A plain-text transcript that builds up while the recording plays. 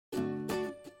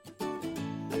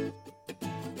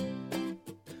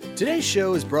Today's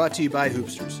show is brought to you by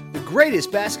Hoopsters, the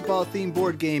greatest basketball-themed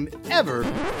board game ever.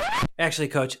 Actually,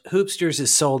 Coach, Hoopsters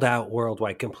is sold out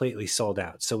worldwide, completely sold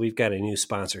out. So we've got a new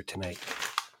sponsor tonight.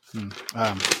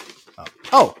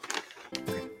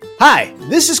 Hi,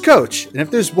 this is Coach, and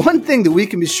if there's one thing that we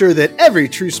can be sure that every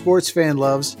true sports fan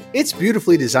loves, it's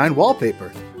beautifully designed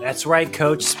wallpaper. That's right,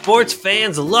 Coach. Sports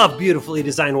fans love beautifully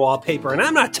designed wallpaper, and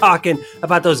I'm not talking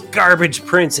about those garbage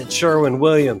prints at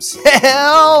Sherwin-Williams.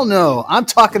 Hell no! I'm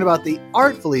talking about the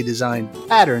artfully designed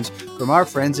patterns from our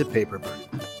friends at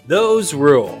Paperbird. Those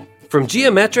rule. From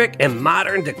geometric and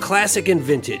modern to classic and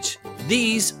vintage,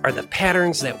 these are the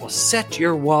patterns that will set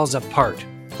your walls apart.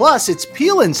 Plus, it's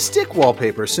peel and stick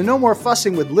wallpaper, so no more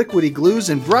fussing with liquidy glues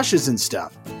and brushes and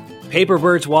stuff.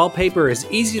 Paperbird's wallpaper is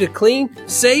easy to clean,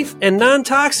 safe, and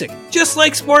non-toxic, just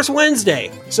like Sports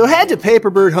Wednesday. So head to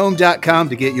paperbirdhome.com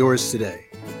to get yours today.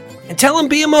 And tell them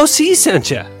BMOC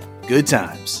sent you. Good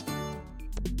times.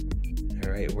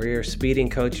 All right, we're speeding,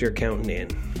 Coach. You're counting in.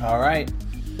 All right.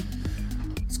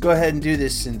 Let's go ahead and do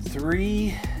this in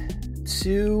 3,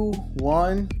 2,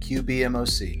 1,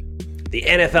 QBMOC. The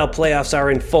NFL playoffs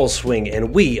are in full swing,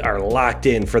 and we are locked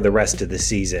in for the rest of the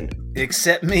season.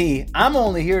 Except me. I'm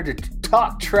only here to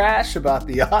talk trash about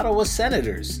the Ottawa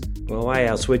Senators. Well, why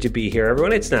else would you be here,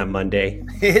 everyone? It's not Monday.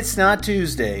 It's not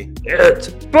Tuesday. It's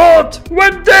Sports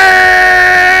Wednesday!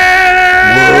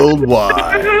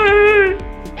 Worldwide.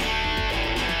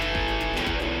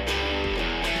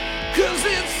 Cause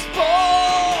it's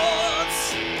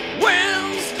Sports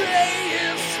Wednesday,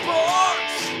 it's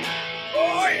sports.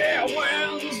 Oh yeah,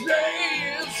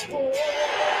 Wednesday is sports.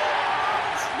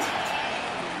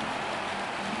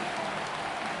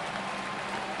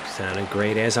 Sounding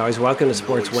great as always. Welcome to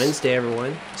Sports Wednesday,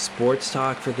 everyone. Sports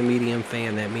talk for the medium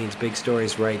fan. That means big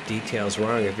stories right, details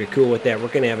wrong. If you're cool with that, we're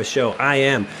going to have a show. I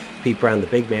am Pete Brown, the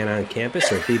big man on campus,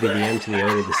 or B to the M to the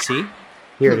O to the C.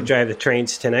 Here to drive the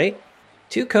trains tonight.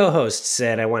 Two co-hosts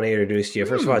that I want to introduce to you.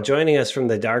 First of all, joining us from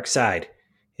the dark side,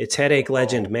 it's headache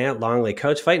legend Matt Longley.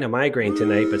 Coach, fighting a migraine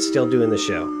tonight, but still doing the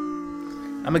show.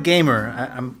 I'm a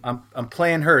gamer. I'm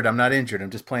playing hurt. I'm not injured. I'm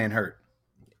just playing hurt.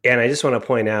 And I just want to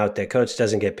point out that Coach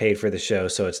doesn't get paid for the show,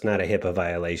 so it's not a HIPAA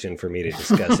violation for me to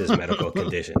discuss his medical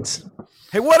conditions.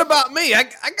 Hey, what about me? I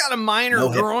got a minor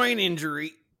groin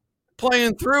injury.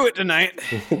 Playing through it tonight.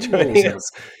 Joining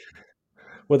us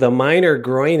with a minor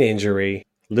groin injury,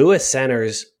 Lewis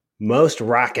Center's most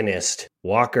rockinest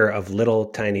walker of little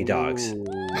tiny dogs,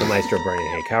 the Maestro Bernie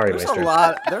Hank. How are you,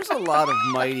 Maestro? There's a lot of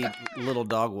mighty little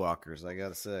dog walkers, I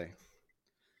gotta say.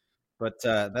 But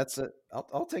that's it.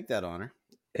 I'll take that honor.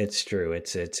 It's true.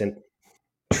 It's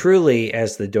truly,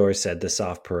 as the Doors said, the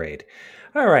soft parade.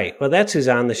 All right. Well, that's who's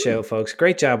on the show, folks.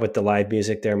 Great job with the live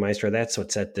music there, Maestro. That's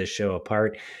what set this show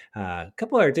apart. A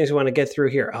couple other things we want to get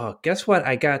through here. Oh, guess what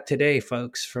I got today,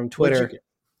 folks, from Twitter.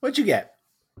 What'd you get?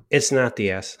 It's not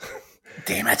the S.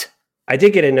 Damn it. I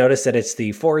did get a notice that it's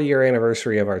the 4-year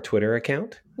anniversary of our Twitter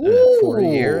account. 4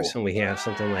 years, and we have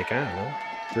something like, I don't know,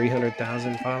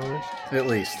 300,000 followers? At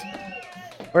least.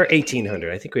 Or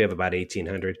 1,800. I think we have about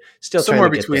 1,800. Still somewhere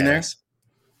trying to between there.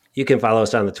 You can follow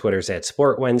us on the Twitters at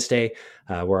Sport Wednesday.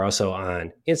 We're also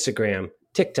on Instagram,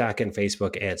 TikTok, and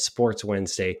Facebook at Sports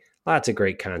Wednesday. Lots of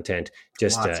great content.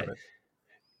 Just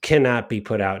cannot be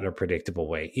put out in a predictable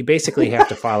way. You basically have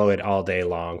to follow it all day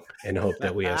long and hope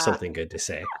that we have something good to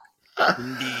say.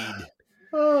 Indeed.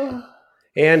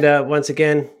 And once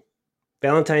again,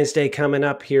 Valentine's Day coming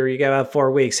up here. You got about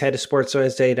 4 weeks. Head to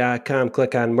sportswednesday.com.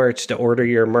 Click on merch to order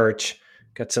your merch.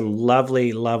 Got some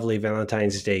lovely, lovely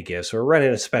Valentine's Day gifts. We're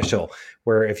running a special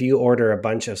where if you order a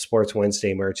bunch of Sports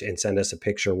Wednesday merch and send us a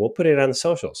picture, we'll put it on the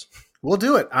socials. We'll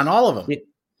do it on all of them.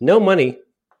 No money,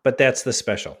 but that's the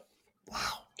special.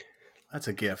 Wow. That's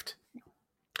a gift.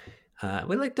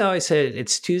 We like to always say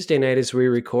it's Tuesday night as we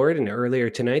record, and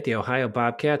earlier tonight, the Ohio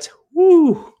Bobcats,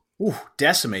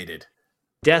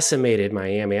 decimated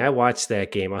Miami. I watched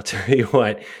that game. I'll tell you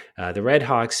what, the Red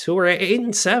Hawks, who were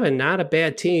 8-7, not a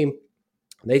bad team.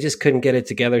 They just couldn't get it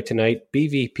together tonight.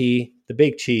 BVP, the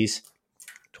big cheese,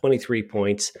 23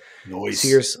 points. Nice.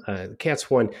 Sears, the Cats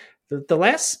won. The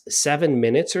last 7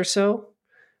 minutes or so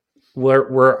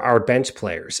were our bench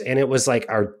players, and it was like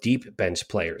our deep bench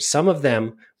players. Some of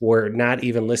them were not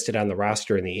even listed on the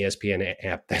roster in the ESPN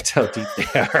app. That's how deep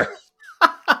they are.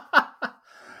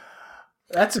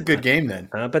 That's a good game then.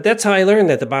 But that's how I learned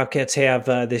that the Bobcats have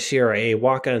this year a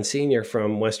walk-on senior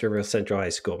from Westerville Central High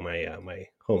School, my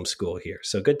home school here.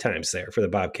 So good times there for the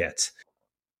Bobcats.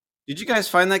 Did you guys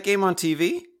find that game on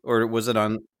TV, or was it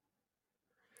on?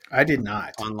 I did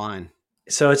not. Online.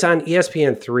 So it's on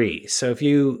ESPN3. So if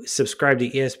you subscribe to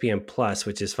ESPN Plus,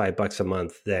 which is $5 a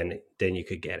month, then you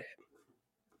could get it.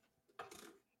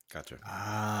 Gotcha.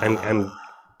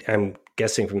 I'm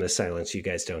guessing from the silence you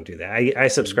guys don't do that. I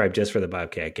subscribe just for the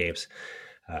Bobcat games.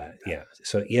 Yeah.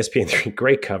 So ESPN3,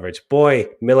 great coverage. Boy,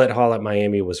 Millett Hall at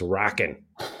Miami was rocking.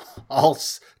 All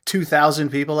 2,000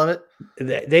 people of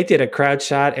it? They did a crowd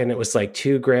shot, and it was like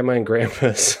two grandma and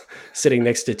grandpas sitting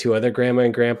next to two other grandma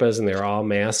and grandpas, and they're all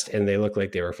masked, and they look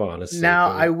like they were falling asleep. Now,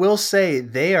 I will say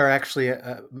they are actually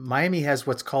Miami has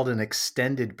what's called an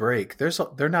extended break.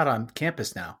 They're not on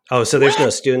campus now. Oh, so there's no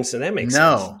students, and that makes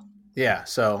sense. No. Yeah,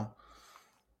 so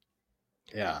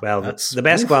yeah. Well, the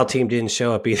basketball team didn't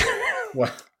show up either.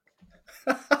 Well,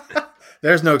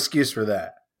 there's no excuse for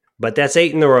that. But that's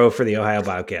 8 in a row for the Ohio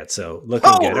Bobcats, so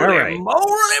looking good. All right.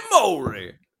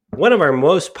 Moly. One of our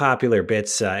most popular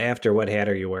bits after What Hat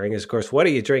Are You Wearing is, of course, What Are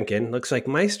You Drinking? Looks like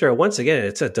Maestro, once again,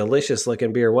 it's a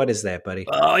delicious-looking beer. What is that, buddy?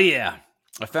 Oh, yeah.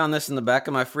 I found this in the back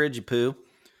of my fridge, you poo.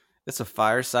 It's a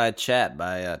Fireside Chat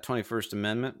by 21st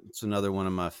Amendment. It's another one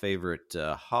of my favorite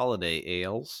holiday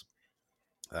ales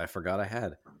that I forgot I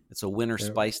had. It's a winter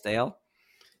spiced ale,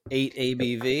 8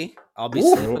 ABV. I'll be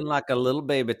sipping like a little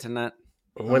baby tonight.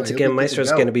 Once again,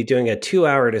 Maestro's going to be doing a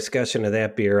 2-hour discussion of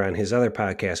that beer on his other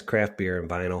podcast, Craft Beer and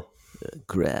Vinyl.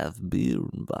 Craft Beer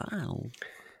and Vinyl.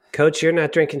 Coach, you're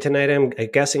not drinking tonight, I'm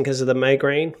guessing, because of the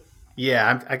migraine?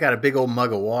 Yeah, I got a big old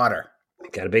mug of water.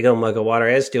 Got a big old mug of water,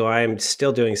 as do I. I'm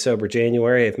still doing Sober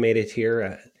January. I've made it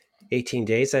here 18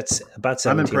 days. That's about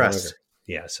 17 I'm impressed. longer.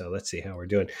 Yeah, so let's see how we're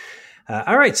doing.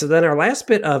 All right, so then our last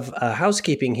bit of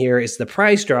housekeeping here is the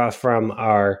prize draw from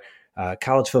our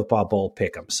college football bowl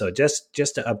pick'em. So just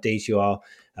to update you all,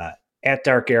 at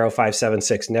Dark Arrow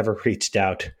 576 never reached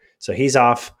out, so he's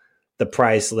off the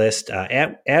prize list.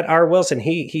 At R Wilson,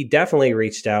 he definitely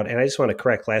reached out, and I just want to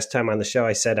correct. Last time on the show,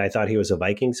 I said I thought he was a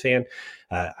Vikings fan.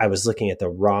 I was looking at the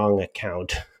wrong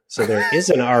account. So there is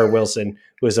an R Wilson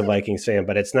who is a Vikings fan,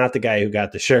 but it's not the guy who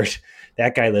got the shirt.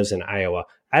 That guy lives in Iowa.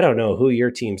 I don't know who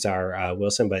your teams are,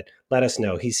 Wilson, but let us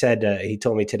know. He said he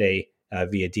told me today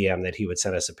via DM that he would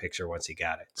send us a picture once he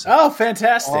got it. So, oh,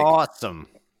 fantastic. Awesome.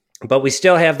 But we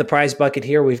still have the prize bucket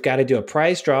here. We've got to do a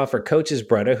prize draw for Coach's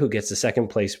brother, who gets the second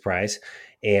place prize,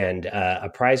 and a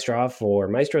prize draw for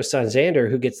Maestro's son, Xander,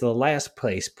 who gets the last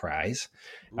place prize.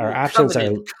 Our options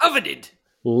are coveted.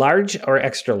 Large or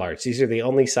extra large. These are the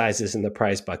only sizes in the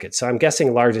prize bucket. So I'm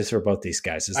guessing large is for both these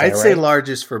guys. Is that right? I'd say large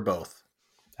is for both.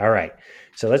 All right.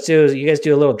 So you guys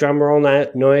do a little drum roll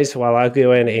noise while I'll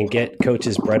go in and get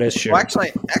Coach's brother's shirt. Well, actually,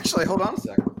 hold on a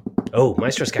second. Oh,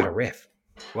 Maestro's got a riff.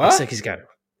 What? Looks like I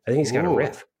think he's got a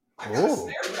riff. Oh.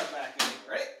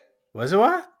 Was it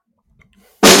what?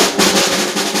 There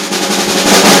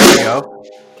we go.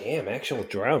 Damn, actual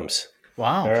drums.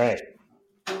 Wow. All right.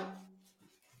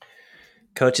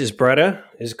 Coach's brother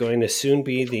is going to soon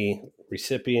be the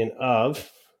recipient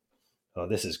of... Oh,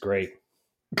 this is great.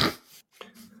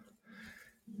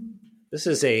 This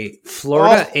is a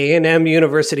Florida A&M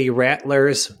University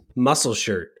Rattlers muscle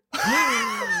shirt.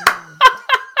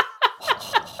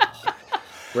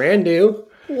 Brand new.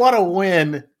 What a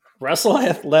win. Russell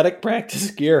Athletic Practice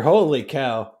Gear. Holy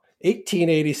cow.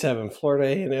 1887 Florida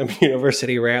A&M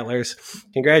University Rattlers.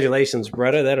 Congratulations,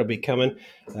 brother. That'll be coming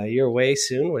your way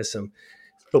soon with some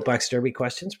Box Derby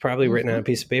questions, probably written on a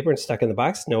piece of paper and stuck in the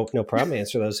box. No problem.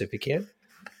 Answer those if you can.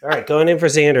 All right, going in for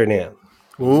Xander now.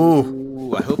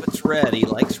 Ooh, I hope it's red. He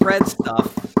likes red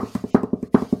stuff.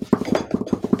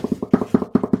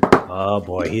 Oh,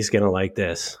 boy, he's going to like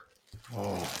this.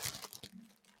 Oh,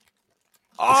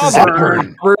 This is a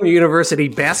Auburn University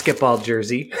basketball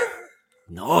jersey.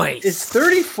 Nice. Is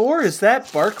 34, is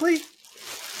that Barkley?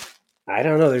 I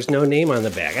don't know. There's no name on the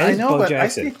back. I know, Bo but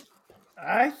Jackson.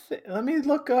 let me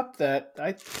look up that.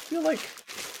 I feel like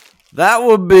that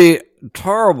would be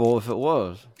terrible if it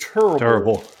was.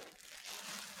 Terrible.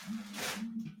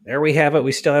 There we have it.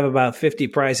 We still have about 50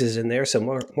 prizes in there,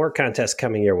 so more contests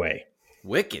coming your way.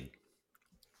 Wicked.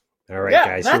 All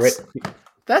right, guys.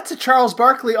 That's a Charles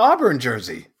Barkley Auburn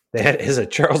jersey. That is a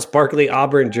Charles Barkley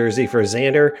Auburn jersey for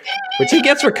Xander, which he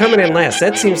gets for coming in last.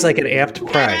 That seems like an apt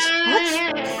prize.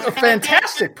 That's a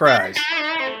fantastic prize.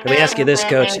 Let me ask you this,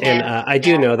 Coach, and I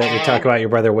do know that we talk about your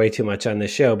brother way too much on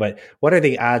this show, but what are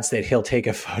the odds that he'll take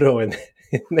a photo in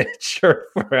that shirt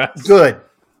for us?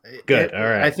 Good. All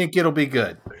right. I think it'll be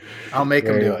good. I'll make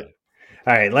him do it.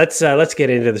 All right, let's get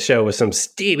into the show with some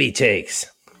Stevie takes.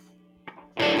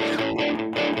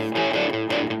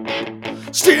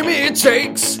 Steamy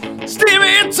takes.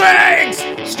 Steamy takes.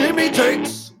 Steamy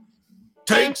takes.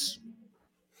 Takes.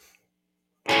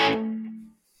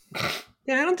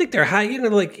 Yeah, I don't think they're hot. You know,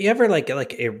 like you ever like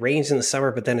it rains in the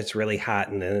summer, but then it's really hot,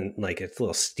 and then like it's a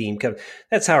little steam comes.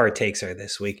 That's how our takes are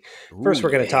this week. First,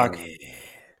 we're going to talk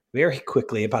very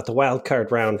quickly about the wild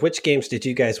card round. Which games did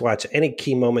you guys watch? Any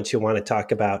key moments you want to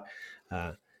talk about?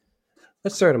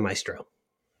 Let's start with Maestro.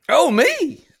 Oh,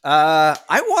 me!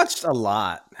 I watched a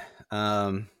lot.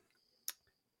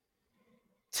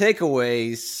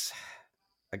 Takeaways.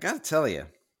 I got to tell you,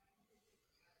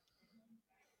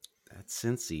 that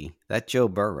Cincy, that Joe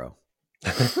Burrow.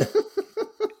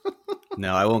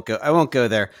 No, I won't go. I won't go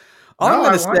there. All I'm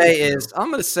going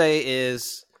to say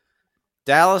is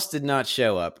Dallas did not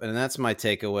show up, and that's my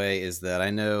takeaway. Is that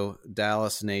I know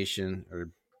Dallas Nation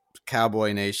or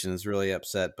Cowboy Nation is really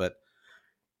upset, but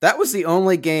that was the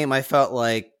only game I felt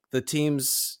like the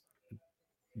teams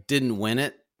didn't win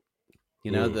it.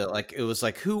 You know, it was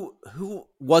like who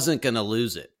wasn't going to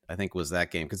lose it, I think was that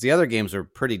game, because the other games were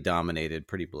pretty dominated,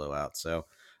 pretty blowout. So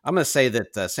I'm going to say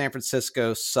that San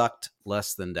Francisco sucked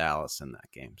less than Dallas in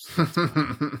that game. So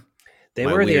they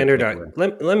were the underdog.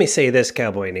 Let me say this,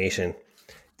 Cowboy Nation.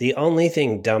 The only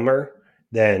thing dumber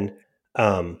than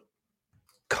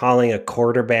calling a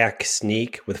quarterback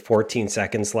sneak with 14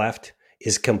 seconds left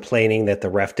is complaining that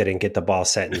the ref didn't get the ball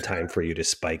set in time for you to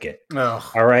spike it.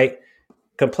 Oh. All right?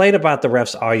 Complain about the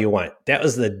refs all you want. That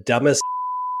was the dumbest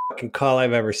fucking call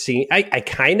I've ever seen. I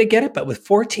kind of get it, but with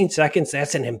 14 seconds,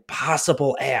 that's an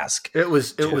impossible ask. It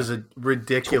was a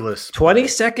ridiculous 20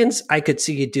 seconds, I could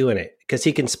see you doing it because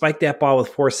he can spike that ball with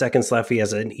 4 seconds left. He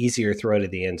has an easier throw to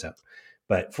the end zone.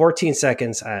 But 14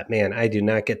 seconds, man, I do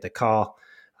not get the call.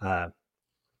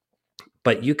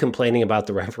 But you complaining about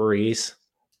the referees,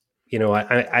 you know,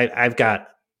 I've got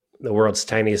the world's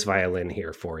tiniest violin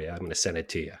here for you. I'm going to send it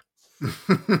to you.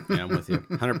 Yeah, I'm with you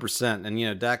 100%. And, you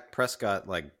know, Dak Prescott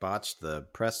botched the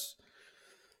press.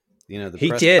 You know,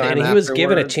 he did, and he was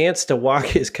given a chance to walk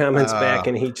his comments back,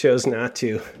 and he chose not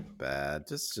to. Bad,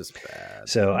 just bad.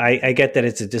 So I get that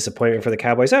it's a disappointment for the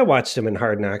Cowboys. I watched him in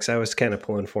Hard Knocks. I was kind of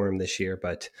pulling for him this year,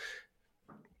 but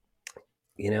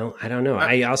you know, I don't know.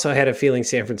 I also had a feeling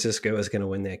San Francisco was going to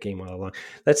win that game all along.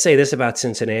 Let's say this about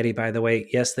Cincinnati, by the way.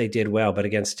 Yes, they did well, but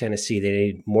against Tennessee, they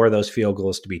need more of those field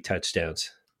goals to be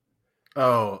touchdowns.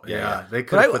 Oh yeah. They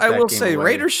could. But I will say, away.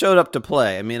 Raiders showed up to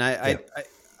play. I mean, I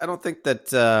don't think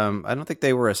that I don't think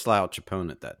they were a slouch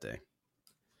opponent that day.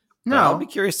 No, I'll be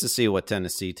curious to see what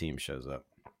Tennessee team shows up.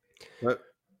 But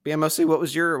BMOC, what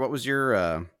was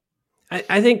your?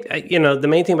 I think, you know, the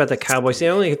main thing about the Cowboys, the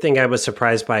only thing I was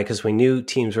surprised by, because we knew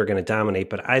teams were going to dominate,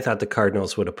 but I thought the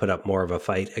Cardinals would have put up more of a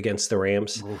fight against the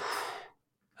Rams.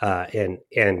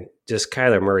 And just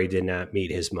Kyler Murray did not meet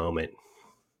his moment.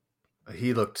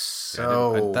 He looked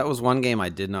so... that was one game I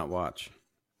did not watch.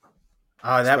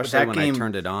 Especially that when game... I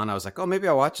turned it on, I was like, oh, maybe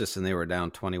I'll watch this, and they were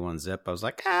down 21-0. I was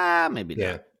like, maybe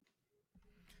not.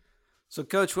 So,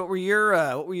 Coach, what were your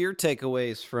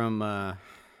takeaways from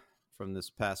this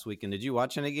past weekend? Did you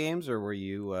watch any games, or were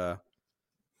you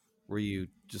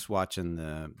just watching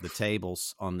the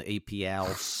tables on the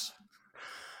APLs?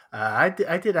 I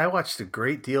did. I watched a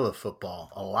great deal of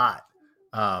football, a lot.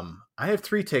 I have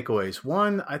 3 takeaways.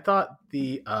 One, I thought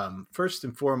the first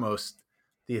and foremost,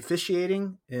 the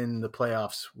officiating in the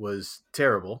playoffs was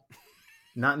terrible.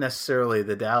 Not necessarily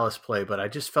the Dallas play, but I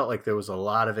just felt like there was a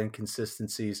lot of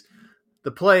inconsistencies.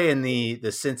 The play in the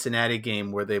Cincinnati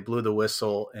game where they blew the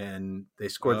whistle and they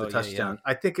scored the touchdown.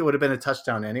 Yeah. I think it would have been a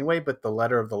touchdown anyway, but the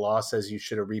letter of the law says you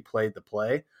should have replayed the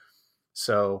play.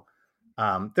 So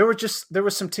there were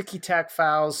some ticky-tack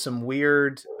fouls, some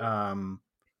weird roughing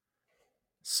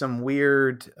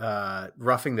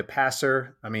the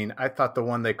passer. I mean, I thought the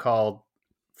one they called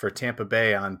for Tampa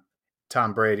Bay on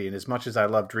Tom Brady, and as much as I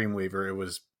love Dreamweaver, it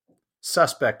was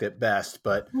suspect at best,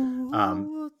 but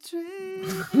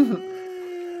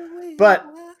but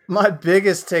my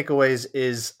biggest takeaways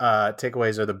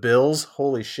are the Bills.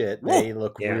 Holy shit, they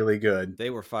look really good. They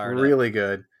were fired really up.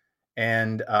 Good.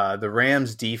 And the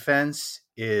Rams defense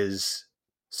is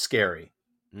scary.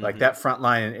 Mm-hmm. Like that front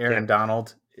line, and Aaron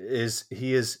Donald is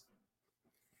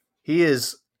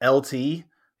LT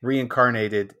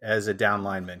reincarnated as a down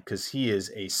lineman, because he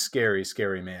is a scary,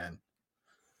 scary man.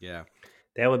 Yeah.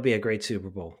 That would be a great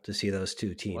Super Bowl to see those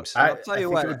two teams. I'll tell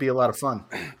you what, it would be a lot of fun.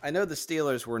 I know the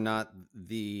Steelers were not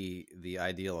the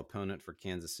ideal opponent for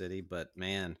Kansas City, but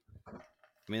man, I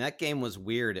mean, that game was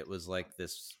weird. It was like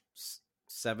this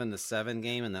 7-7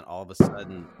 game, and then all of a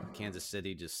sudden Kansas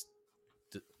City just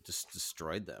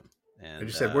destroyed them. And they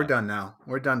just said, we're done now.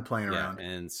 We're done playing around.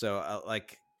 And so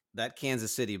like that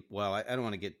Kansas City, well, I don't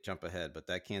want to jump ahead, but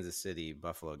that Kansas City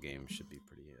Buffalo game should be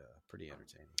pretty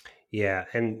entertaining. Yeah,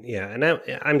 and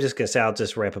I'm just gonna say, I'll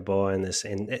just wrap a bow on this.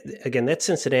 And again, that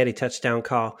Cincinnati touchdown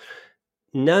call,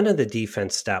 none of the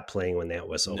defense stopped playing when that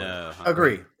whistle went.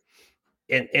 Agree.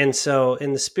 And so,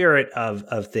 in the spirit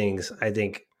of things, I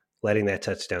think letting that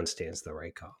touchdown stands the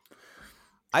right call.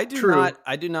 I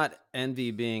do not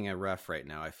envy being a ref right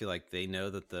now. I feel like they know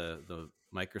that the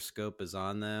microscope is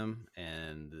on them,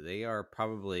 and they are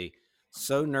probably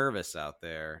so nervous out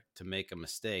there to make a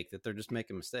mistake that they're just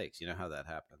making mistakes. You know how that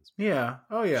happens. Yeah.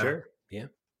 Oh yeah. Sure. Yeah.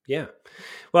 Yeah.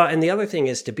 Well, and the other thing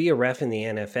is, to be a ref in the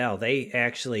NFL, they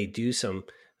actually do some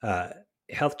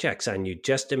health checks on you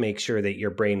just to make sure that your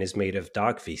brain is made of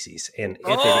dog feces. And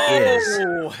if it is,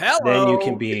 then you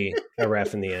can be a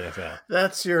ref in the NFL.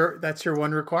 That's your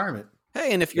one requirement.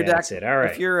 Hey, and if you're That's it. All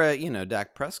right. if you're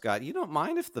Dak Prescott, you don't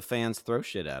mind if the fans throw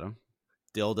shit at him.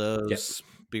 Dildos,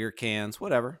 beer cans,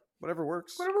 whatever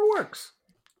works. Whatever works.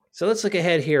 So let's look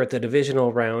ahead here at the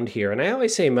divisional round here. And I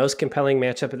always say most compelling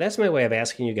matchup, but that's my way of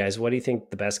asking you guys, what do you think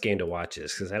the best game to watch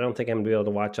is? Because I don't think I'm going to be able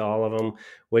to watch all of them.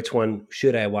 Which one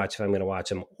should I watch if I'm going to watch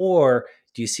them? Or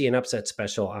do you see an upset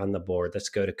special on the board? Let's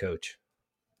go to Coach.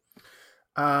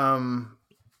 I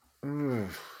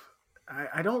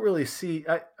don't really see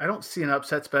I don't see an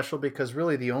upset special, because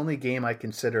really the only game I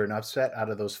consider an upset out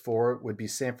of those four would be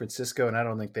San Francisco, and I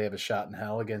don't think they have a shot in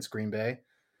hell against Green Bay.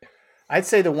 I'd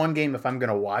say the one game, if I'm going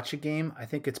to watch a game, I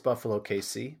think it's Buffalo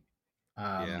KC.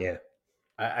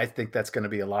 I think that's going to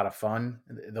be a lot of fun.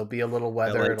 There'll be a little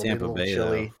weather. It'll be a little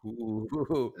chilly.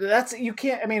 That's, you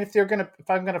can't, I mean, if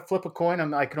I'm going to flip a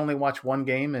coin, I can only watch one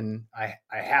game, and I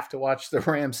have to watch the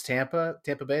Rams Tampa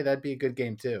Bay. That'd be a good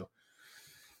game too.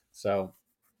 So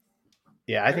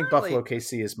yeah, I think Buffalo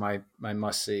KC is my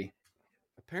must see.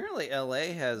 Apparently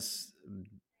LA has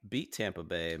beat Tampa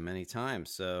Bay many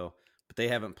times. But they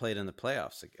haven't played in the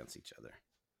playoffs against each other.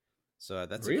 So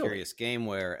that's a curious game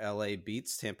where LA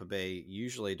beats Tampa Bay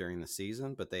usually during the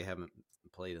season, but they haven't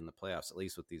played in the playoffs, at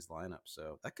least with these lineups.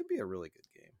 So that could be a really good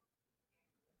game.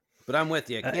 But I'm with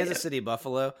you. Kansas City,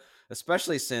 Buffalo,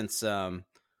 especially since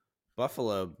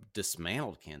Buffalo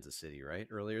dismantled Kansas City, right?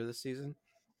 Earlier this season.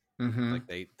 Mm-hmm.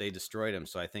 Like they destroyed them.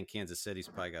 So I think Kansas City's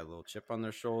probably got a little chip on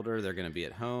their shoulder. They're going to be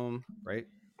at home, right?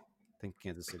 I think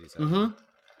Kansas City's at home.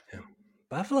 Yeah.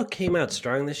 Buffalo came out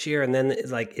strong this year, and then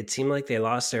it seemed like they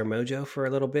lost their mojo for a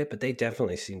little bit, but they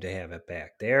definitely seem to have it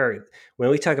back. When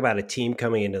we talk about a team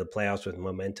coming into the playoffs with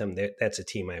momentum, that's a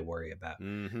team I worry about.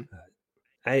 Mm-hmm.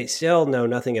 I still know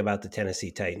nothing about the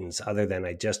Tennessee Titans, other than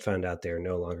I just found out they're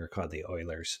no longer called the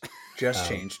Oilers. Just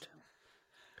changed.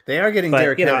 They are getting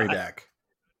Derrick Henry back.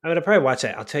 I'm going to probably watch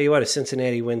that. I'll tell you what, if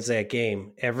Cincinnati wins that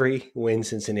game, every win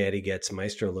Cincinnati gets,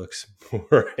 Maestro looks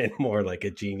more and more like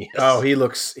a genius. Oh, he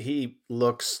looks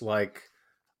like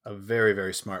a very,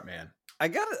 very smart man. I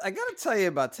gotta tell you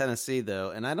about Tennessee, though,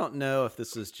 and I don't know if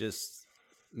this is just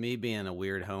me being a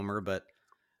weird homer, but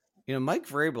Mike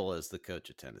Vrabel is the coach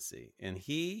of Tennessee, and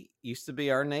he used to be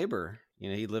our neighbor.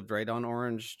 He lived right on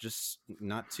Orange, just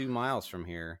not 2 miles from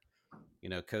here.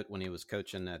 When he was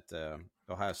coaching at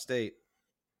Ohio State.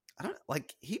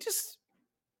 He just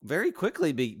very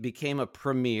quickly became a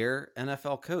premier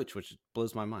NFL coach, which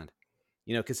blows my mind.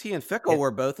 Because he and Fickle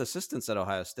were both assistants at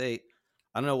Ohio State.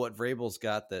 I don't know what Vrabel's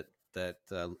got that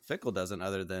Fickle doesn't,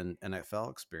 other than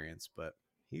NFL experience, but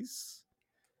he's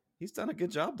done a good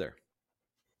job there.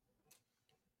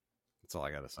 That's all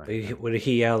I got to say. Would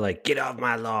he yell like, "Get off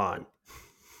my lawn"?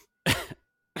 I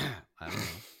don't know.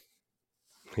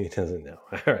 He doesn't know.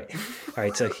 All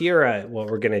right. So here, what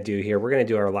we're going to do here, we're going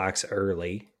to do our locks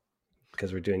early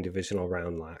because we're doing divisional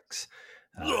round locks.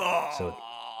 So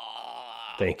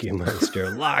thank you,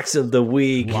 Monster. Locks of the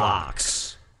week.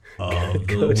 Locks of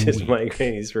Coach the is week.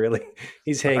 migraine.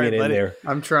 He's hanging in there.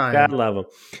 I'm trying. God love him.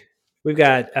 We've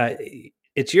got,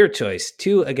 it's your choice.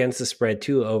 2 against the spread,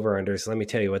 2 over-unders. Let me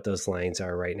tell you what those lines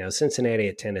are right now. Cincinnati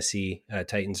at Tennessee.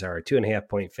 Titans are a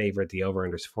 2.5-point favorite. The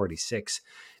over-unders 46.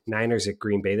 Niners at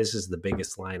Green Bay. This is the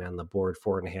biggest line on the board.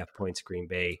 4.5 points Green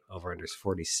Bay. Over-unders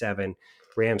 47.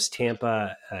 Rams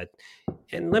Tampa.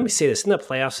 And let me say this. In the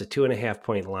playoffs, a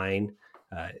 2.5-point line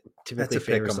typically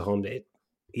favors the home day.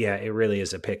 Yeah, it really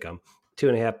is a pick 'em.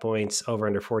 2.5 points.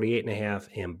 Over-under 48.5.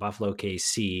 And Buffalo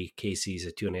KC. KC's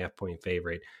a 2.5-point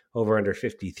favorite. Over-under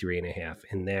 53.5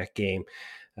 in that game.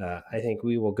 I think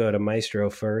we will go to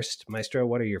Maestro first. Maestro,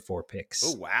 what are your 4 picks?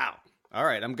 Oh, wow. All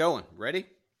right, I'm going. Ready?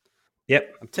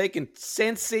 Yep. I'm taking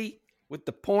Cincy with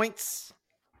the points.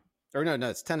 Or no,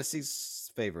 it's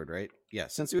Tennessee's favored, right? Yeah,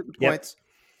 Cincy with the points.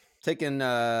 Taking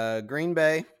Green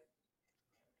Bay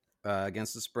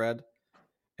against the spread.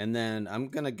 And then I'm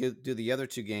going to do the other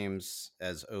 2 games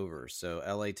as over. So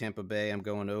LA, Tampa Bay, I'm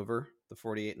going over the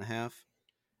 48.5.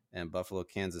 And Buffalo,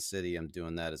 Kansas City, I'm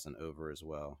doing that as an over as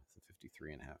well, the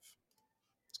 53.5.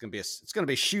 It's going to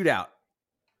be a shootout.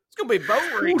 It's going to be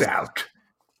boat race. Shootout.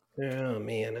 Oh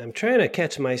man, I'm trying to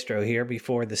catch Maestro here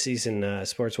before the season,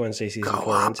 Sports Wednesday season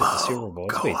 4 ends at the Super Bowl.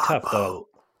 It's gonna be tough though.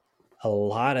 A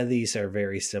lot of these are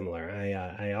very similar.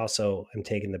 I also am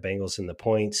taking the Bengals in the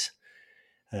points.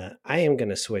 I am going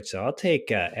to switch. So I'll take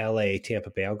LA,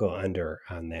 Tampa Bay. I'll go under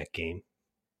on that game.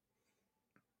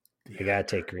 I got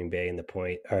to take Green Bay in the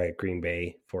point. All right, Green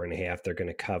Bay 4.5. They're going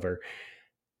to cover.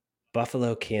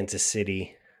 Buffalo, Kansas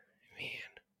City. Man,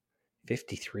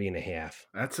 53.5.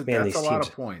 That's a these lot teams,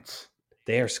 of points.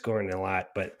 They are scoring a lot,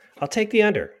 but I'll take the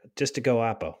under just to go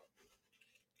Oppo.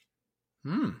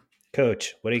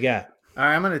 Coach, what do you got? All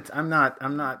right, I'm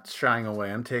not shying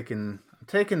away. I'm taking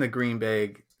the Green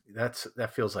Bay.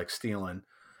 That feels like stealing.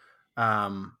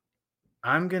 I'm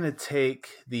gonna take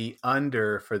the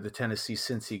under for the Tennessee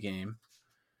Cincy game,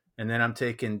 and then I'm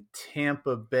taking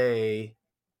Tampa Bay.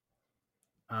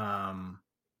 I'm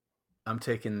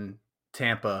taking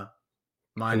Tampa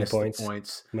minus the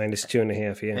points. Minus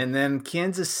 2.5, yeah. And then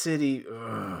Kansas City.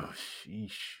 Oh,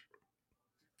 sheesh.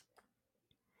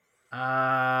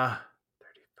 35,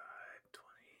 20.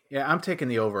 Yeah, I'm taking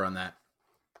the over on that.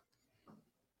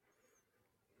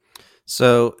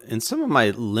 So in some of my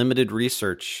limited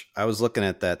research, I was looking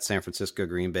at that San Francisco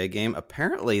Green Bay game.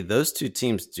 Apparently, those two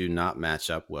teams do not match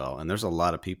up well. And there's a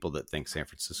lot of people that think San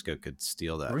Francisco could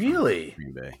steal that. Really? From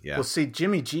Green Bay. Yeah. Well, see,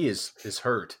 Jimmy G is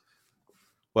hurt.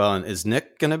 Well, and is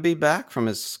Nick going to be back from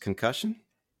his concussion?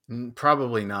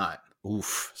 Probably not.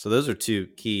 Oof. So those are two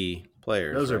key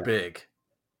players. Those are big.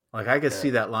 Like I could see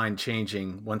that line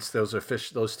changing once those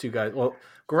two guys. Well,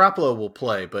 Garoppolo will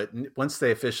play, but once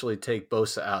they officially take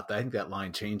Bosa out, I think that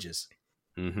line changes.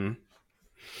 Mm-hmm.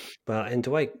 Well, and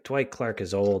Dwight Clark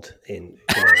is old, and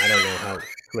I don't know how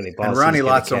many balls. And Ronnie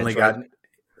Lott's only got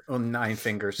 9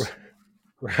 fingers.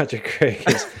 Roger Craig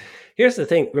is. Here's the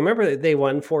thing. Remember, they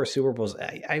won 4 Super Bowls.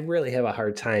 I really have a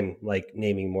hard time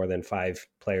naming more than 5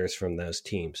 players from those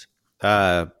teams.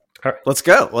 Let's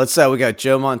go. We got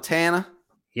Joe Montana.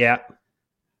 Yeah.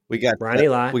 We got Ronnie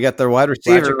Lott. We got their wide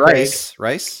receiver, Rice.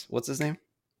 What's his name?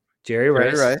 Jerry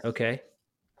Rice. Okay.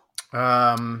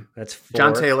 That's 4.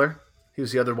 John Taylor. He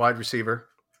was the other wide receiver.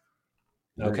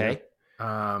 Okay.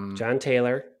 John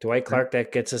Taylor, Dwight Clark.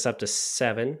 That gets us up to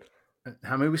 7.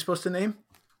 How many are we supposed to name?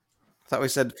 I thought we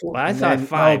said 4. Well, I thought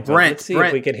 5. Brent. Let's see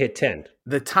if we could hit 10.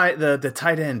 The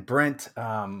tight end, Brent.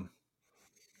 I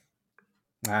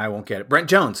won't get it. Brent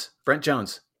Jones. We'll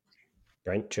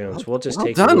just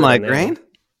take. Well done, Mike Rain.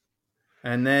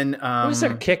 And then who's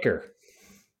our kicker?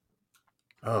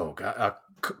 Oh God,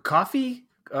 Coffee.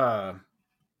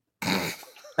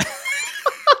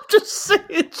 Just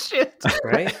saying shit,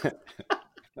 right?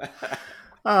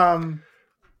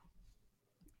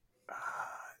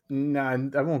 No,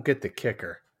 I won't get the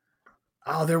kicker.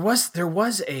 Oh, there was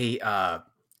a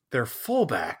their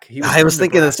fullback. I was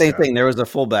thinking the same thing. There was a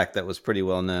fullback that was pretty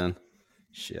well known.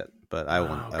 Shit, but I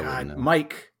wouldn't know.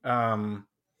 Mike.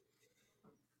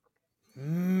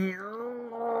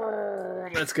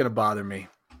 That's gonna bother me.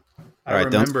 All right,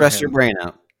 don't stress your brain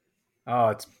out. Oh,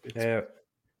 it's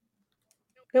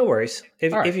no worries.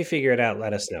 If you figure it out,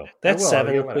 let us know. That's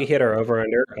 7. We hit our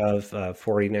over-under of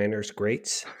 49ers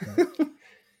greats.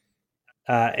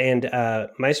 And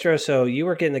Maestro, so you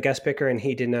were getting the guest picker and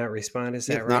he did not respond. Is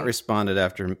that right? Not responded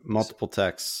after multiple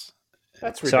texts.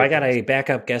 That's ridiculous. So I got a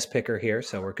backup guest picker here,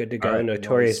 so we're good to go. Right,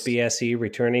 Notorious BSE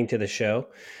returning to the show.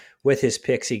 With his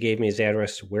picks, he gave me his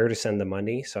address where to send the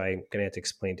money, so I'm going to have to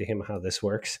explain to him how this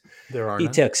works. He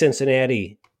took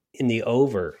Cincinnati in the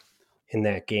over in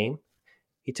that game.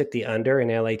 He took the under in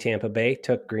LA Tampa Bay,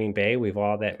 took Green Bay.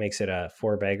 That makes it a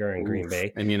 4-bagger in Green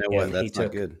Bay. And you know what? That's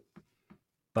not good.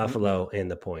 Buffalo in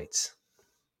the points.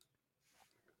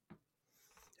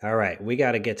 All right, we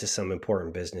got to get to some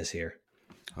important business here.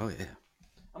 Oh yeah.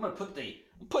 I'm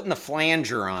putting the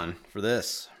flanger on for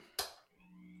this.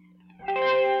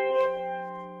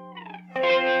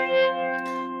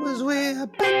 Was we're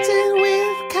betting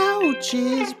with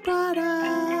couches,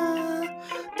 brother.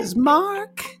 Does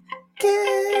Mark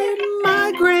get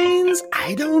migraines?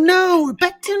 I don't know. We're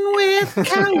betting with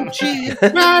couches,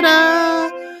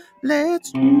 brother.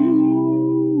 Let's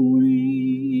do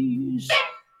this.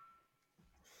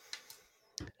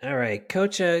 All right,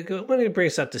 Coach, why don't you bring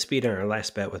us up to speed on our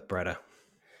last bet with Bretta?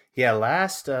 Yeah,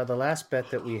 the last bet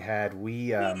that we had, we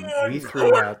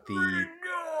threw out the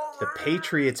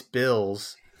Patriots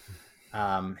Bills.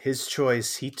 His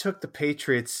choice. He took the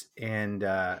Patriots and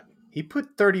he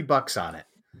put $30 on it.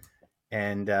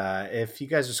 And if you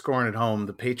guys are scoring at home,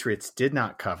 the Patriots did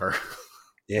not cover.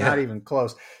 Yeah. Not even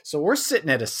close. So we're sitting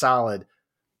at a solid,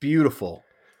 beautiful,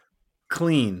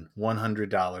 clean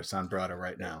 $100 on Bretta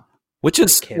right now. Which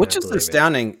is believe it.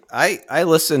 astounding. I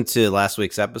listened to last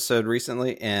week's episode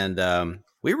recently, and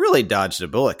we really dodged a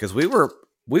bullet because we were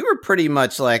pretty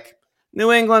much like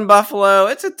New England Buffalo.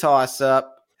 It's a toss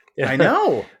up. I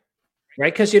know,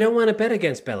 right? Because you don't want to bet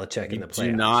against Belichick in the playoffs.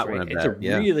 Do not right? want to It's bet.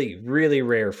 really, really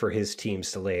rare for his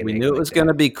teams to lay. We knew it was going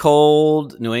to be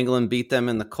cold. New England beat them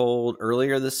in the cold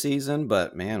earlier this season,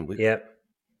 but man,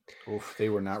 Oof, they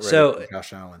were not ready for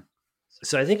Josh Allen.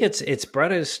 So I think it's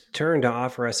Bretta's turn to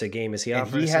offer us a game. Is he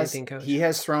offering us anything, Coach? He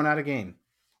has thrown out a game.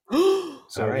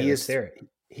 So right,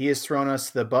 he has thrown us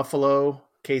the Buffalo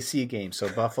KC game. So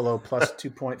Buffalo plus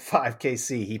 2.5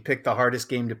 KC. He picked the hardest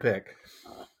game to pick.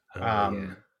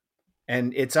 And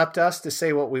it's up to us to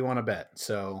say what we want to bet.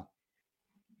 So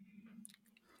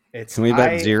can we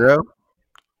bet 0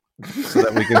 so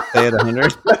that we can stay at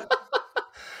 100?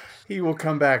 He will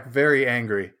come back very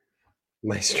angry.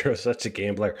 Maestro, such a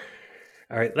gambler.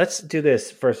 All right, let's do this.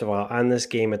 First of all, on this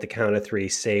game at the count of 3,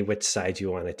 say which side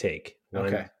you want to take.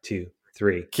 1, 2,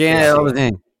 3.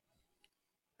 Can't.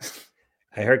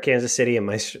 I heard Kansas City, and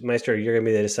Maestro, you're going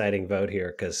to be the deciding vote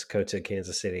here because Coach said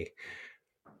Kansas City.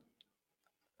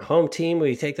 Home team, will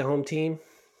you take the home team?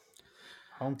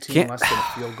 Home team less than a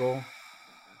field goal.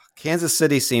 Kansas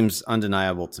City seems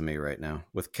undeniable to me right now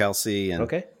with Kelsey and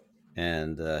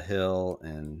Hill,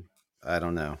 and I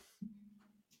don't know.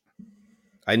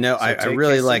 I know I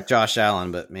really like Josh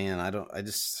Allen, but man, I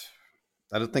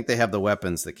don't think they have the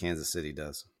weapons that Kansas City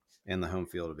does and the home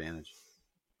field advantage.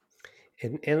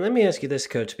 And let me ask you this,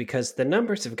 Coach, because the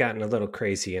numbers have gotten a little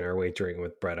crazy in our wagering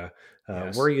with Bretta.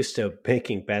 We're used to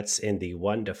making bets in the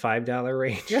 $1 to $5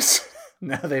 range. Yes.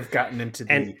 Now they've gotten into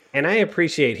the and I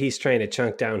appreciate he's trying to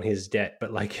chunk down his debt,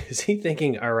 but like, is he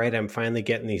thinking, all right, I'm finally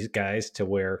getting these guys to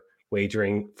where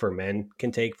wagering for men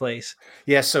can take place?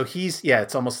 Yeah, so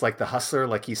it's almost like the hustler,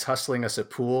 like he's hustling us at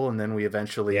pool, and then we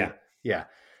eventually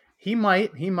he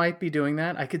might be doing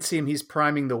that. I could see him, he's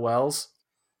priming the wells.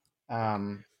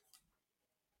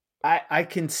 I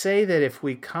can say that if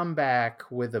we come back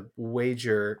with a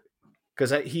wager,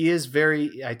 because he is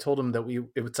I told him that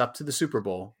it's up to the Super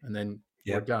Bowl and then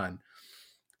we're done.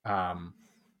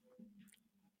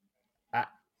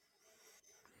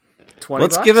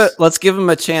 Let's give him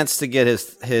a chance to get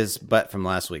his bet from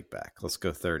last week back. Let's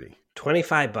go 30.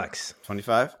 $25.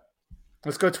 25?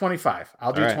 Let's go 25.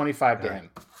 I'll do 25 to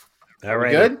him. All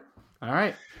right. Good? All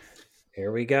right.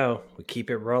 Here we go. We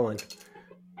keep it rolling.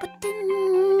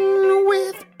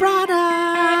 With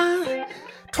brother,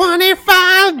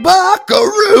 25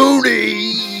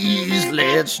 buckaroonies.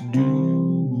 Let's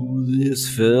do this,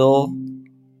 Phil.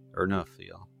 Or no,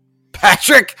 Phil.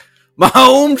 Patrick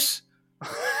Mahomes.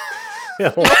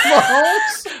 Phil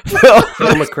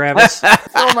McCravis.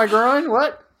 Oh, my groin.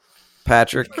 What?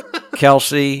 Patrick,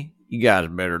 Kelsey, you guys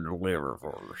better deliver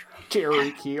for us.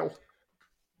 Jerry Keel.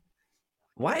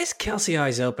 Why is Kelsey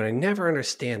always open? I never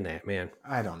understand that, man.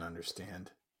 I don't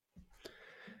understand.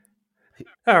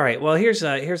 All right. Well, here's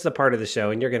the part of the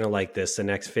show, and you're going to like this. The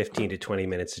next 15 to 20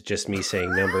 minutes is just me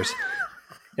saying numbers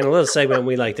in a little segment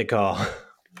we like to call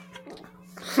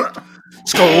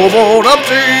Scoreboard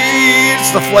Update.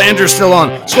 It's the Flanders still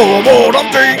on. Scoreboard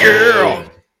Update, yeah.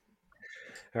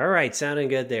 All right. Sounding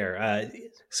good there.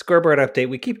 Scoreboard Update.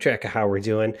 We keep track of how we're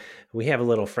doing. We have a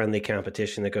little friendly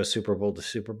competition that goes Super Bowl to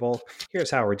Super Bowl. Here's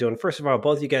how we're doing. First of all,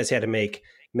 both you guys had to make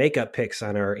makeup picks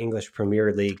on our English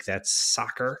Premier League. That's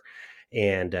soccer.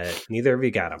 And neither of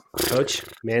you got them. Coach,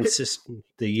 Manchester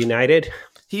United.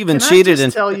 He even cheated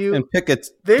and pick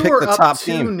they were the up top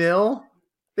 2-0.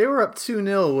 They were up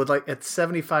 2-0 with like at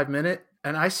 75 minute,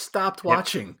 and I stopped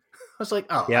watching. I was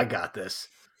like, I got this.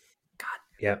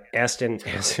 Yep. Aston.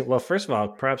 Well, first of all,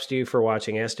 props to you for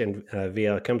watching. Aston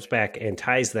Villa comes back and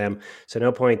ties them. So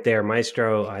no point there.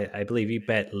 Maestro, I believe you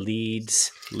bet Leeds.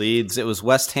 It was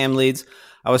West Ham Leeds.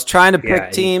 I was trying to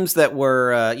pick teams that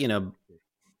were,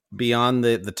 beyond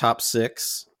the top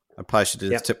 6. I probably should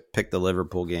have picked the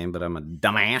Liverpool game, but I'm a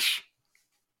dumbass.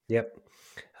 Yep.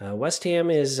 West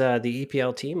Ham is the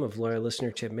EPL team of loyal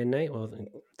listener Chip Midnight. We'll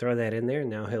throw that in there,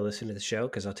 and now he'll listen to the show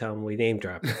because I'll tell him we name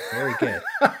dropped it. Very good.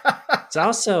 It's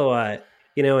also,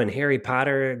 in Harry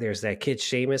Potter, there's that kid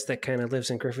Seamus that kind of lives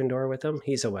in Gryffindor with him.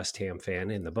 He's a West Ham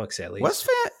fan in the books, at least.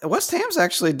 West Ham's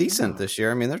actually decent this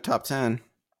year. I mean, they're top 10.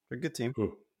 They're a good team.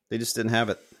 They just didn't have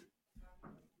it.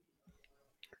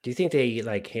 Do you think they eat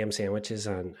like ham sandwiches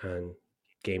on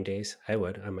game days? I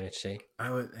would on match day.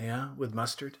 I would, with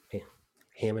mustard. Yeah.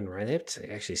 Ham and rice. It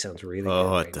actually sounds really good.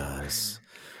 Oh, it does.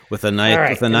 With a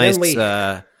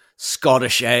nice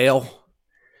Scottish ale.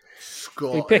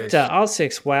 We picked all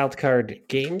 6 wild card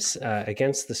games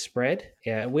against the spread.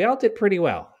 We all did pretty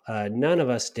well. None of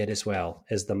us did as well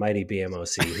as the mighty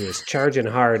BMOC, who is charging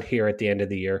hard here at the end of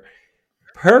the year.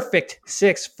 Perfect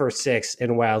 6 for 6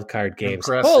 in wild card games.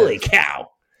 Impressive. Holy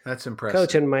cow! That's impressive.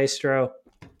 Coach and Maestro.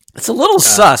 It's a little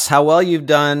sus how well you've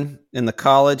done in the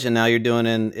college and now you're doing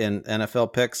in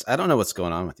NFL picks. I don't know what's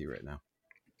going on with you right now.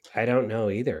 I don't know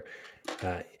either.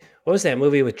 What was that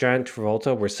movie with John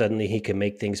Travolta where suddenly he can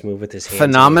make things move with his hands?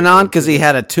 Phenomenon, because he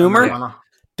had a tumor? Phenomenon.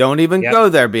 Don't even go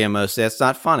there, BMOC. That's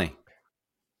not funny.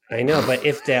 I know, but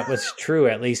if that was true,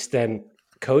 at least then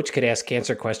Coach could ask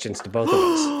cancer questions to both of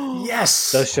us.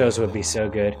 Yes. Those shows would be so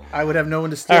good. I would have no one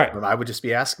to steal All right. from. I would just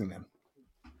be asking them.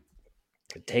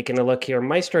 Taking a look here.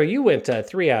 Maestro, you went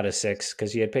 3 out of 6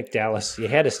 because you had picked Dallas. You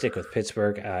had to stick with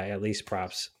Pittsburgh. At least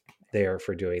props there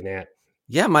for doing that.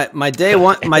 Yeah, my day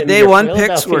one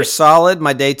picks were solid.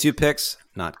 My day 2 picks,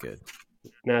 not good.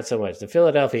 Not so much. The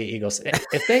Philadelphia Eagles,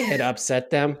 if they had upset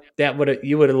them,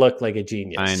 you would have looked like a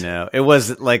genius. I know. It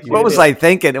was like, what was I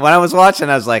thinking? When I was watching,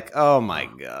 I was like, oh my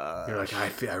God. You're like,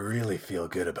 I really feel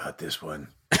good about this one.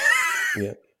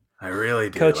 Yeah. I really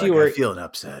do. Coach, I'm feeling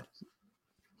upset.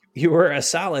 You were a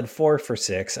solid 4 for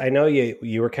 6. I know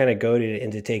you were kind of goaded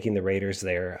into taking the Raiders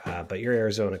there, but your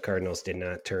Arizona Cardinals did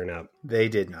not turn up. They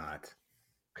did not.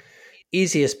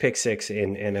 Easiest pick 6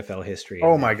 in NFL history.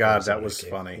 Oh my God, that was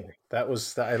funny.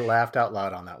 I laughed out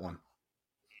loud on that one.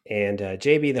 And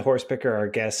JB, the horse picker, our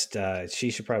guest,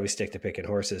 she should probably stick to picking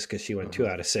horses because she went 2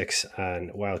 out of 6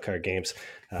 on wildcard games.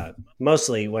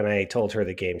 Mostly when I told her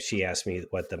the game, she asked me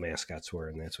what the mascots were,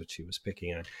 and that's what she was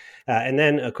picking on. And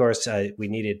then, of course, we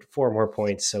needed 4 more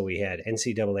points. So we had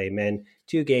NCAA men,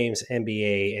 2 games,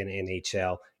 NBA and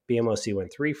NHL. BMOC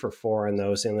went 3 for 4 on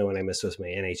those. The only one I missed was my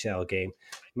NHL game.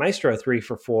 Maestro 3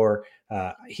 for 4.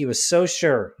 He was so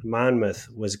sure Monmouth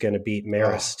was going to beat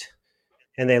Marist.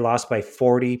 And they lost by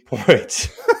 40 points.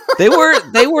 They were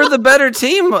the better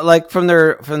team, like from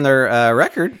their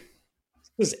record. It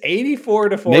was 84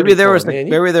 to 40. Maybe there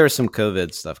was some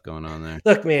COVID stuff going on there.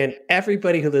 Look, man,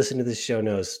 everybody who listened to this show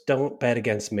knows don't bet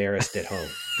against Marist at home.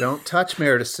 Don't touch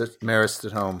Marist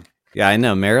at home. Yeah, I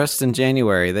know. Marist in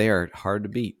January, they are hard to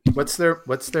beat. What's their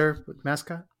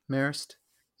mascot? Marist?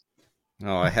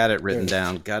 Oh, I had it written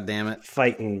down. God damn it.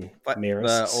 Fighting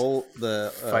Marist.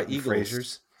 The Fighting Eagles.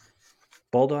 Frasers.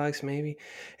 Bulldogs, maybe.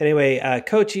 Anyway,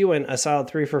 Coach, you went a solid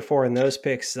 3 for 4 in those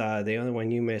picks. The only one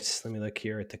you missed, let me look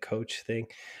here at the Coach thing.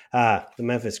 The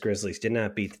Memphis Grizzlies did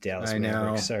not beat the Dallas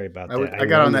Mavericks. Sorry about that. I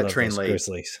got on that train late.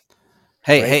 Grizzlies.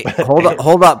 Hey, hold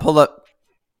up.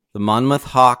 The Monmouth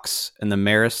Hawks and the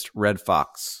Marist Red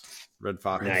Fox.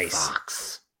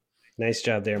 Nice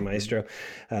job there, Maestro.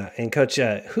 And Coach,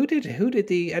 who did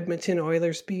the Edmonton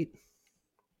Oilers beat?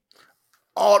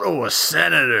 Ottawa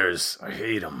Senators. I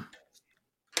hate them.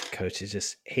 Coach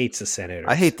just hates the Senators.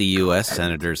 I hate the U.S.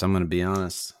 Senators. I'm going to be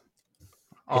honest.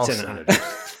 All Senators.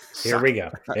 Here we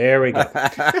go. Here we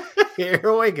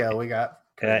go. We got.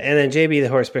 And then JB, the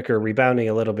horse picker, rebounding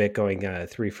a little bit, going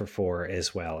 3 for 4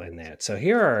 as well in that. So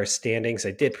here are our standings.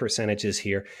 I did percentages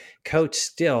here. Coach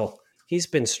still, he's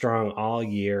been strong all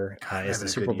year. As the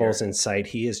Super Bowl's in sight,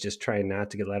 he is just trying not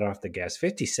to get let off the gas.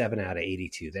 57 out of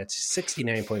 82. That's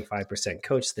 69.5%.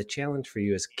 Coach, the challenge for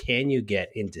you is, can you get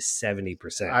into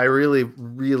 70%? I really,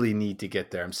 really need to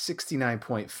get there. I'm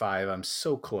 69.5. I'm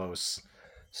so close.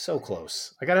 So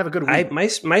close. I got to have a good week.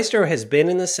 Maestro has been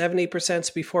in the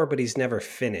 70% before, but he's never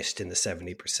finished in the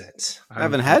 70%. I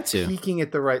haven't had to. Peaking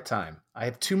at the right time. I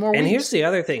have 2 more weeks. And here's the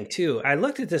other thing, too. I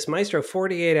looked at this Maestro,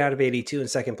 48 out of 82 in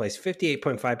second place,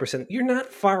 58.5%. You're not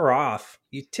far off.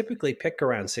 You typically pick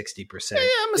around 60%. Yeah,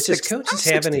 I'm a it's just Coach is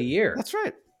having a year. That's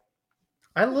right.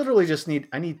 I literally just need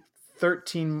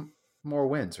 13 more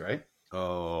wins, right?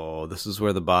 Oh, this is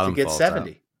where the bottom to get falls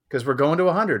 70. out. Because we're going to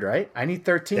 100, right? I need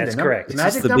 13. That's correct.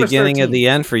 This is the beginning 13. Of the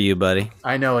end for you, buddy.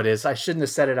 I know it is. I shouldn't have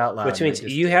said it out loud. Which means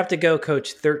you have to go,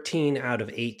 Coach, 13 out of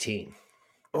 18.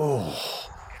 Oh.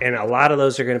 And a lot of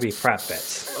those are going to be prop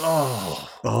bets.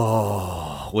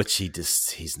 Which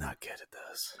he's not good at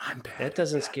those. I'm bad. That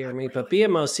doesn't scare me. But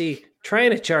BMOC,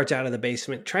 trying to charge out of the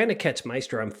basement, trying to catch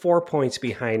Maestro. I'm 4 points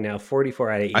behind now,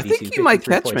 44 out of 82. I think you might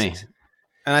catch me.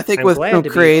 And I think I'm with some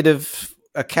creative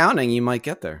accounting, you might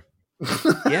get there.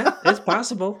 Yeah, it's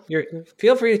possible.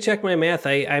 Feel free to check my math.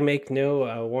 I make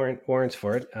no warrants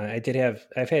for it.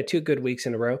 I've had 2 good weeks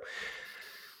in a row.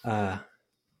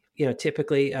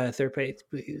 Typically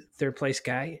third place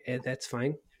guy. That's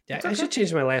fine. I should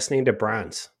change my last name to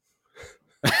Bronze.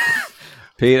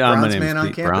 Pete, Bronze man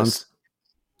on campus.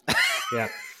 Yeah.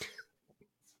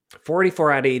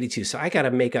 44 out of 82. So I got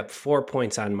to make up 4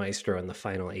 points on Maestro in the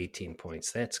final 18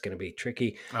 points. That's going to be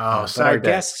tricky. But our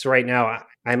guests right now,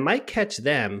 I might catch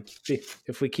them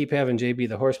if we keep having JB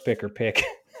the horse picker pick.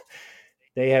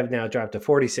 They have now dropped to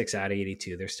 46 out of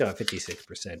 82. They're still at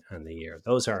 56% on the year.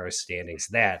 Those are our standings.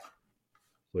 That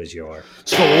was your.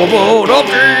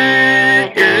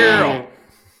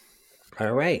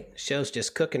 All right. Show's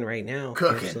just cooking right now.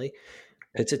 Actually.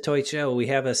 It's a toy show. We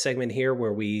have a segment here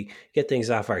where we get things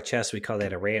off our chest. We call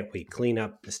that a rant. We clean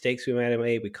up mistakes we might have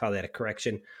made. We call that a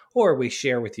correction. Or we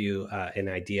share with you an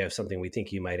idea of something we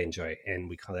think you might enjoy. And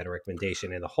we call that a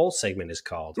recommendation. And the whole segment is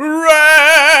called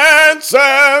Rants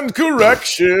and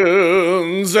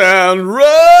Corrections and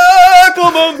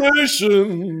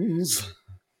Recommendations.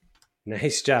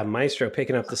 Nice job, Maestro,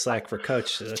 picking up the slack for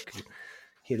Coach.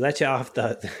 He let you off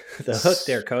the hook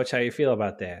there, Coach. How you feel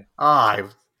about that?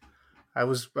 I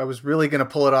was really going to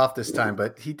pull it off this time,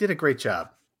 but he did a great job.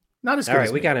 Not as good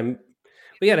as me.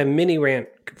 We got a mini rant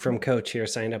from Coach here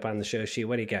signed up on the show sheet.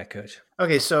 What do you got, Coach?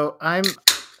 Okay, so I'm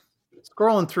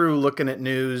scrolling through looking at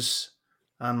news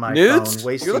on my nudes? phone.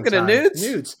 Wasting You're looking time. at nudes?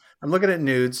 Nudes. I'm looking at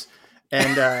nudes.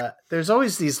 And there's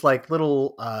always these like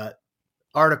little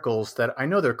articles that I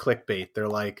know they're clickbait. They're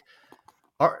like,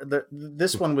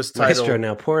 this one was titled... Maestro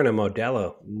now pouring a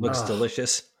Modelo. Looks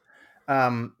delicious.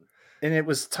 And it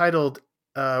was titled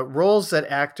roles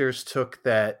that actors took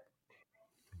that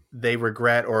they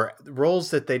regret, or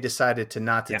roles that they decided to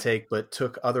not to take, but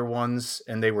took other ones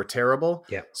and they were terrible.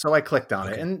 Yeah. So I clicked on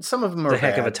it, and some of them are a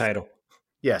heck bad. of a title.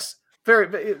 Yes.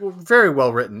 Very, very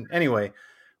well written. Anyway,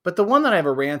 but the one that I have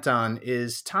a rant on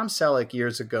is Tom Selleck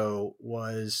years ago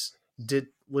was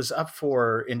up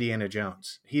for Indiana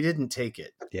Jones. He didn't take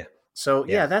it. Yeah. So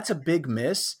that's a big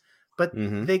miss. But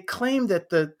they claim that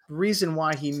the reason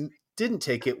why he didn't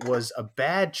take it was a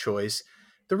bad choice.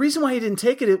 The reason why he didn't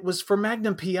take it was for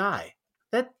Magnum PI.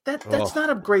 That's not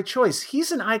a great choice.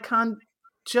 He's an icon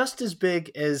just as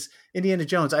big as Indiana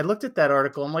Jones. I looked at that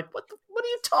article. I'm like, what are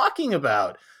you talking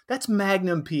about? That's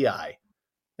Magnum PI.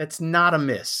 That's not a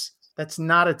miss. That's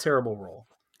not a terrible role.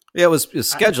 Yeah, it was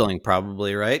scheduling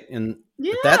probably, right? And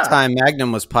at that time,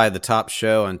 Magnum was probably the top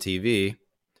show on TV.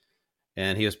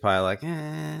 And he was probably like,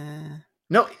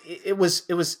 No, it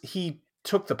was he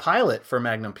took the pilot for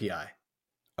Magnum PI.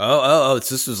 Oh,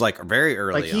 this was like very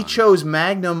early. Like he chose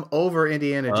Magnum over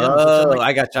Indiana Jones. Oh,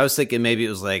 I got you. I was thinking maybe it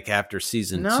was like after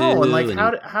season 2. No, and like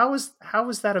how was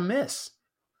that a miss?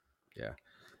 Yeah.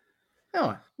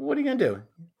 No, what are you gonna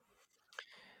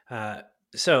do?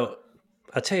 So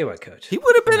I'll tell you what, Coach. He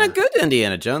would have been a good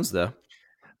Indiana Jones, though.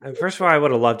 First of all, I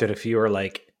would have loved it if you were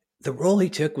like, the role he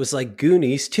took was like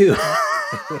Goonies too.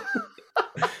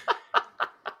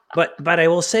 But I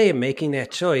will say, in making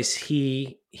that choice,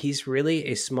 he's really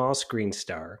a small screen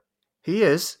star. He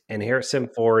is. And Harrison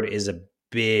Ford is a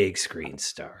big screen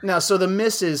star. Now, so the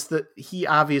miss is that he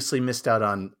obviously missed out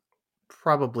on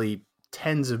probably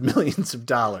tens of millions of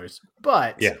dollars.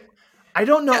 But I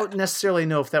don't necessarily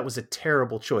know if that was a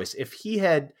terrible choice. If he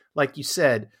had, like you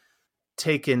said,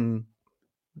 taken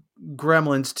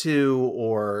Gremlins 2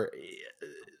 or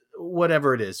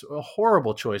whatever it is, a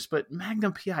horrible choice, but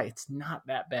Magnum PI, it's not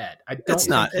that bad. I don't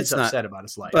think he's upset about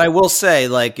his life. But I will say,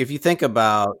 like, if you think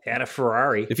about had a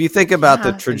Ferrari, if you think about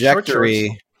the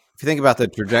trajectory,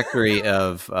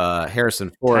 of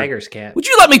Harrison Ford, Tiger's cat. Would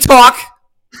you let me talk?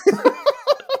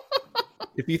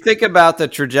 If you think about the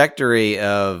trajectory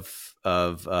of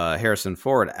Harrison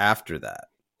Ford after that,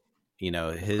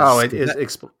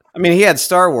 I mean, he had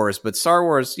Star Wars, but Star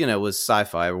Wars, was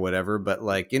sci-fi or whatever. But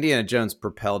like Indiana Jones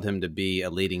propelled him to be a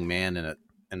leading man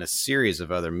in a series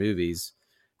of other movies.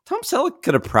 Tom Selleck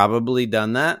could have probably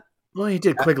done that. Well, he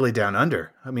did Quigley Down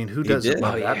Under. I mean, who doesn't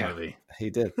love that movie? He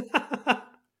did.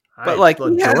 But like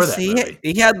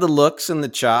he had the looks and the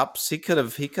chops. He could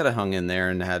have hung in there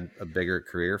and had a bigger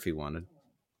career if he wanted.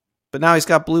 But now he's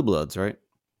got Blue Bloods, right?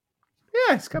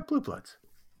 Yeah, he's got Blue Bloods.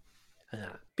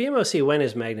 BMOC went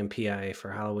as Magnum PI for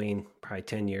Halloween probably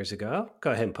 10 years ago.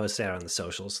 Go ahead and post that on the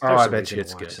socials. I bet you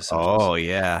it's good. Oh,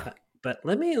 yeah. But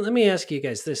let me ask you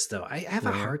guys this, though. I have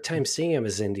a hard time seeing him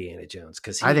as Indiana Jones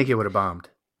because I think he would have bombed.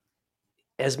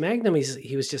 As Magnum,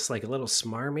 he was just like a little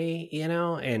smarmy,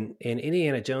 and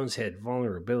Indiana Jones had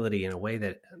vulnerability in a way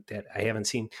that I haven't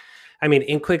seen. I mean,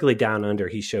 in Quigley Down Under,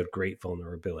 he showed great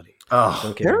vulnerability.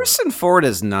 Oh, Harrison Ford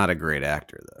is not a great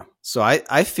actor, though. So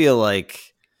I feel like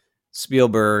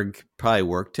Spielberg probably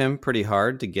worked him pretty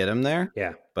hard to get him there.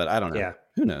 Yeah. But I don't know. Yeah.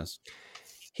 Who knows?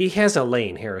 He has a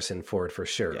lane, Harrison Ford, for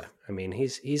sure. Yeah. I mean,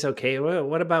 he's okay.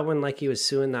 What about when he was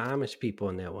suing the Amish people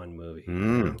in that one movie?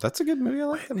 That's a good movie. I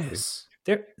like that movie.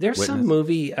 There's some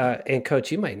movie, and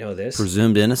Coach, you might know this.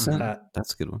 Presumed Innocent?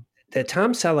 That's a good one. that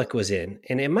Tom Selleck was in,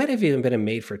 and it might have even been a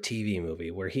made-for-TV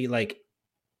movie where he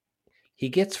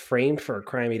gets framed for a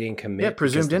crime he didn't commit. Yeah,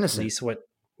 presumed innocent. Police went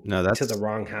No, that's to the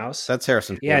wrong house. That's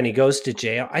Harrison Ford. Yeah, and he goes to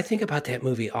jail. I think about that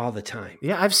movie all the time.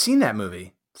 Yeah, I've seen that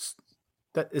movie.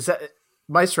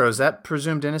 Maestro, is that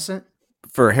presumed innocent?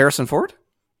 For Harrison Ford?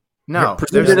 No,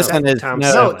 Presumed there's innocent is Tom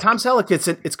no, Selleck. Tom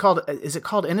Selleck. It's called. Is it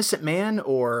called Innocent Man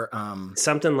or?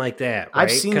 Something like that. Right?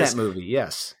 I've seen that movie.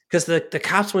 Yes, because the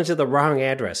cops went to the wrong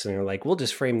address and they're like, "We'll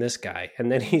just frame this guy," and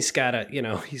then he's got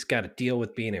to deal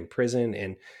with being in prison,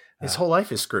 and his whole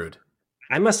life is screwed.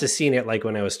 I must have seen it like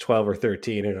when I was 12 or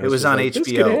 13, and It was on like,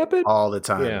 HBO all the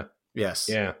time. Yeah. Yes.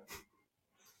 Yeah.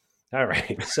 All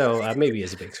right. So maybe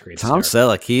he's a big screen Tom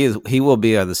star. Selleck, he will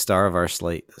be the star of our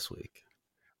slate this week.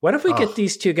 What if we get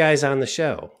these two guys on the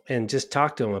show and just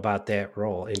talk to them about that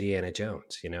role, Indiana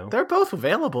Jones? They're both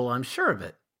available. I'm sure of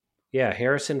it. Yeah,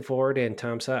 Harrison Ford and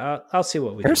Tom Selleck. I'll see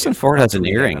what we. Harrison can do. Ford has an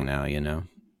earring now. He No,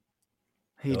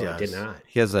 does. Did not.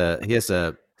 He has a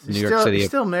New York Still, City. he's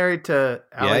still married to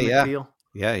Ally Yeah. McBeal.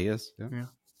 Yeah, he is. Yeah.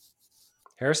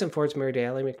 Harrison Ford's married to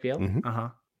Ally McBeal. Mhm. Uh huh.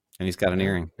 And he's got an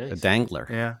earring, nice. a dangler.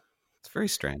 Yeah. It's very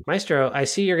strange. Maestro, I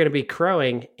see you're going to be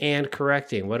crowing and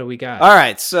correcting. What do we got? All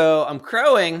right, so I'm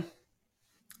crowing.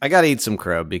 I got to eat some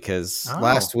crow because Oh.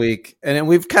 last week, and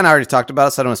we've kind of already talked about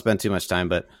it, so I don't want to spend too much time.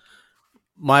 But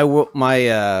my wild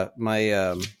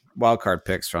card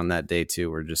picks from that day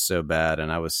too were just so bad,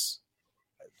 and I was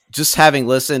just having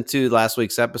listened to last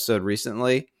week's episode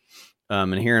recently,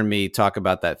 and hearing me talk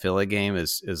about that Philly game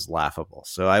is laughable.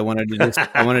 So I wanted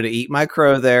to eat my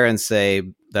crow there and say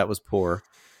that was poor.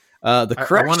 The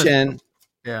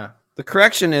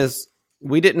correction is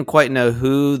we didn't quite know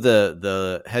who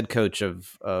the head coach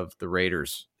of the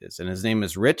Raiders is, and his name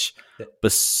is Rich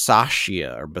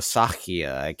Bisaccia.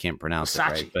 I can't pronounce it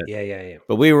right, but Yeah.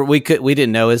 But we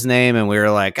didn't know his name, and we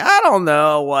were like, I don't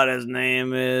know what his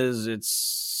name is. It's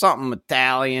something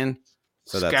Italian.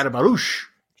 So that's Scarabarouche.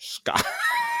 Scott.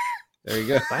 There you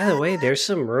go. By the way, there's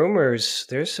some rumors.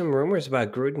 There's some rumors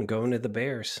about Gruden going to the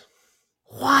Bears.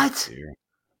 What?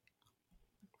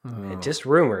 Just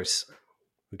rumors.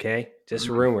 Okay, just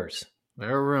rumors.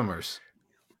 There are rumors.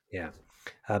 Yeah.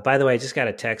 By the way, I just got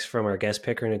a text from our guest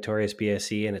picker, Notorious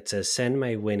BSE, and it says, "Send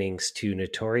my winnings to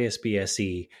Notorious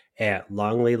BSE at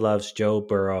Longley loves Joe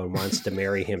Burrow and wants to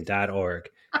marry him.org.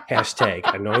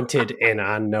 Hashtag anointed and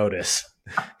on notice."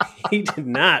 He did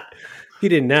not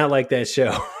like that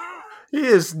show. He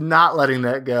is not letting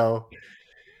that go.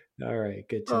 All right,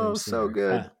 good Oh, times. so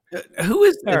good. Who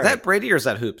is All right. that? Brady or is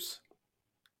that Hoops?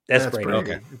 That's Brady.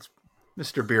 Brady. Okay. It's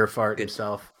Mr. Beer Fart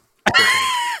himself.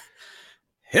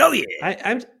 Hell yeah!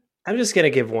 I'm just gonna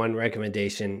give one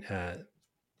recommendation,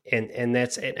 and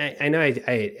that's I know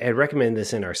I recommend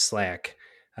this in our Slack,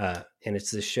 and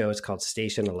it's this show. It's called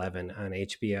Station 11 on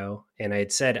HBO. And I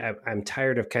had said I'm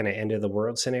tired of kind of end of the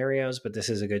world scenarios, but this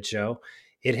is a good show.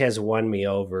 It has won me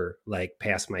over, like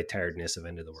past my tiredness of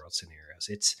end of the world scenarios.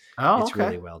 It's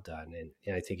really well done,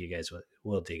 and I think you guys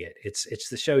will dig it. It's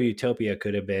the show Utopia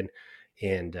could have been,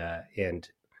 and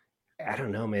I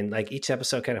don't know, man. Like each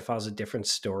episode kind of follows a different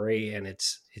story, and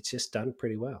it's just done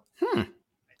pretty well.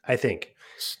 I think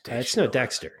it's no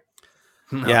Dexter.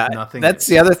 No, Yeah, nothing. that's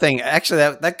the other thing.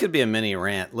 Actually, that could be a mini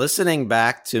rant. Listening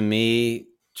back to me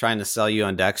trying to sell you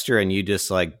on Dexter and you just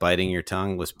like biting your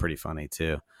tongue was pretty funny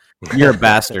too. You're a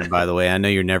bastard, by the way. I know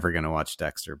you're never going to watch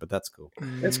Dexter, but that's cool.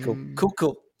 That's cool.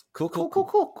 Cool.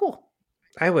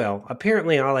 I will.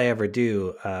 Apparently, all I ever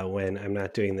do when I'm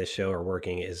not doing this show or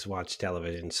working is watch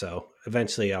television. So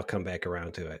eventually, I'll come back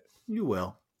around to it. You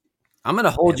will. I'm going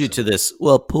to hold you to this.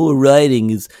 Well, poor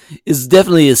writing is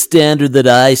definitely a standard that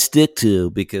I stick to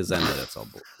because I know that's all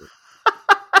bullshit.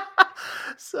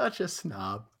 Such a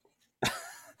snob.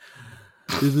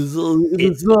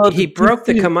 He broke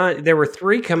the command. There were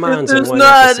 3 commands. If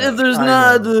there's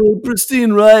not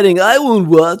pristine writing, I won't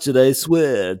watch it. I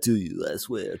swear to you. I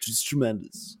swear. It's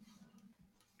tremendous.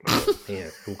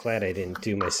 Man, I'm glad I didn't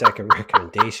do my second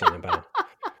recommendation about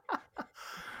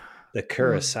the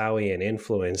Kurosawian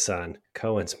influence on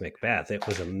Cohen's Macbeth. It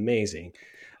was amazing.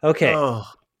 Okay. Oh,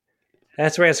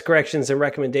 That's Rants, Corrections, and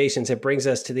Recommendations. It brings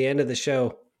us to the end of the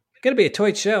show. It's going to be a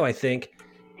tight show, I think.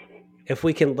 If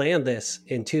we can land this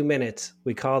in 2 minutes,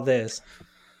 we call this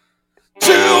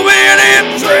 2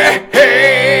 minute drill.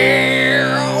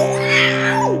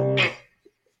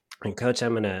 And Coach,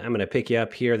 I'm gonna pick you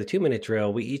up here. The 2 minute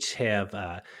drill. We each have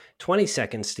 20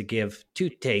 seconds to give 2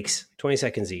 takes, 20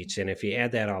 seconds each. And if you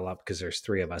add that all up, because there's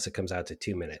 3 of us, it comes out to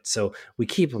 2 minutes. So we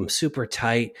keep them super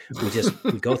tight. We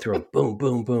go through them, boom,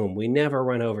 boom, boom. We never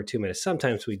run over 2 minutes.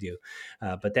 Sometimes we do,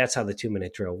 but that's how the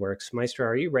 2-minute drill works. Maestro,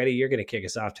 are you ready? You're going to kick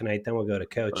us off tonight. Then we'll go to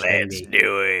Coach. Let's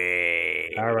do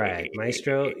it. All right,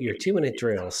 Maestro, your 2-minute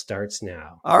drill starts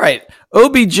now. All right.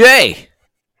 OBJ. You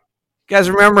guys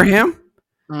remember him?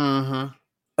 Mm-hmm.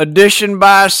 Addition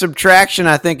by subtraction,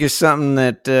 I think, is something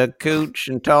that Coach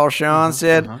and Tall Sean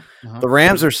said. The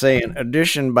Rams are saying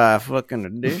addition by fucking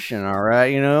addition, all right?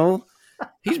 You know,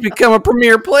 he's become a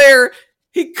premier player.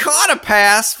 He caught a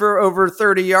pass for over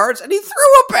 30 yards, and he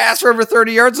threw a pass for over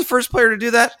 30 yards, the first player to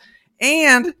do that.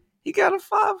 And he got a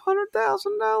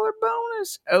 $500,000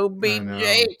 bonus.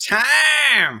 OBJ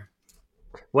time.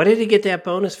 What did he get that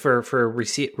bonus for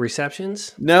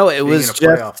receptions? No, it was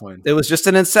just just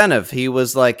an incentive. He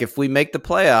was like, if we make the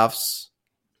playoffs,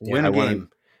 win a game.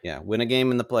 Win a game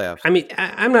in the playoffs. I mean,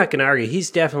 I'm not going to argue.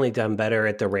 He's definitely done better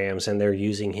at the Rams, and they're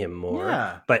using him more.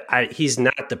 Yeah. But he's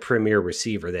not the premier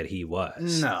receiver that he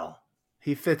was. No,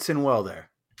 he fits in well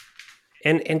there.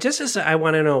 And just as I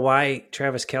want to know why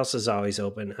Travis Kelce's always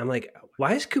open, I'm like,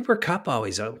 why is Cooper Kupp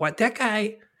always open? What, that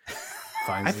guy?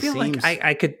 I feel like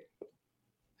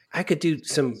I could do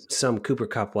some Cooper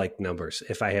Kupp like numbers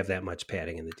if I have that much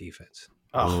padding in the defense.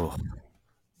 Oh.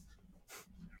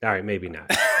 All right, maybe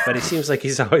not. But it seems like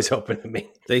he's always open to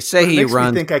me. They say he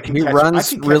runs catch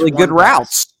really good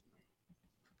routes.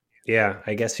 Yeah,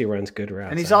 I guess he runs good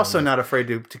routes. And he's also not afraid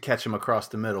to catch him across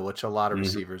the middle, which a lot of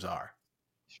receivers are.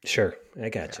 Sure, I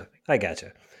gotcha.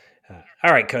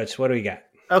 All right, Coach, what do we got?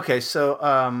 Okay,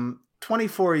 so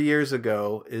 24 years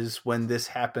ago is when this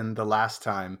happened the last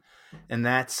time. And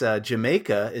that's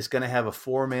Jamaica is going to have a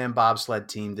 4-man bobsled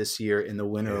team this year in the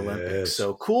Winter Olympics.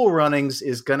 So Cool Runnings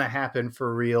is going to happen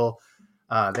for real.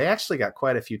 They actually got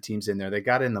quite a few teams in there. They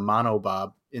got in the mono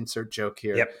bob, insert joke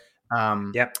here.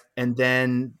 Yep. And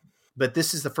then, but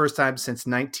this is the first time since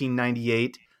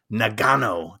 1998,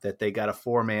 Nagano, that they got a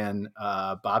 4-man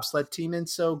bobsled team in.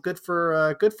 So good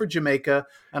for Jamaica.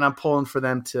 And I'm pulling for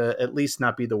them to at least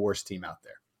not be the worst team out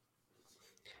there.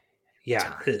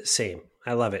 Yeah, same.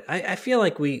 I love it. I feel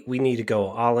like we need to go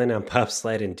all in on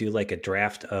bobsled and do like a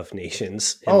draft of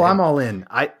nations. I'm all in.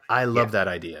 I love that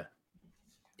idea.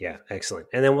 Yeah, excellent.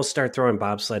 And then we'll start throwing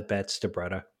bobsled bets to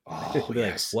Brutta. Oh,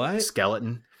 yes. Like, what?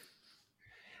 Skeleton.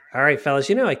 All right, fellas.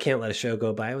 You know I can't let a show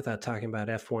go by without talking about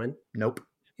F1. Nope.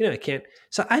 You know I can't.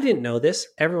 So I didn't know this.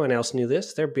 Everyone else knew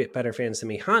this. They're better fans than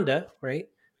me. Honda, right?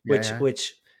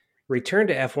 Which returned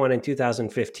to F1 in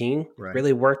 2015,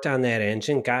 really worked on that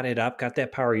engine, got it up, got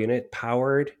that power unit,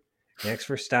 powered Max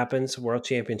Verstappen's World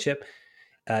Championship,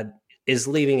 is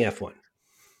leaving F1.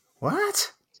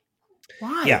 What?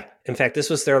 Why? Yeah. In fact, this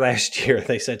was their last year.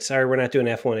 They said, sorry, we're not doing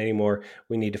F1 anymore.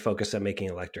 We need to focus on making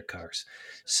electric cars.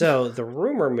 So the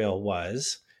rumor mill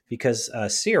was, because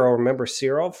Cyril, remember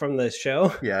Cyril from the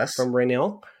show? Yes. From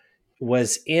Renault?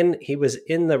 He was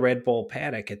in the Red Bull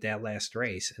paddock at that last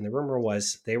race, and the rumor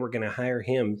was they were going to hire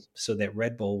him so that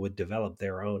Red Bull would develop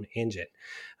their own engine.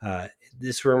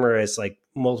 This rumor is like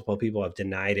multiple people have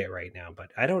denied it right now,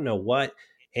 but I don't know what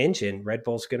engine Red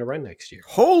Bull's going to run next year.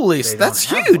 Holy, that's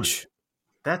huge.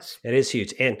 It is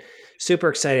huge and super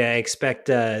excited. I expect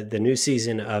the new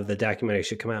season of the documentary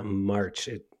should come out in March.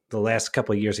 The last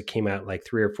couple of years, it came out like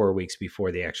 3 or 4 weeks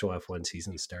before the actual F1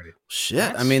 season started. Shit.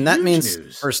 That's that means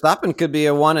Verstappen could be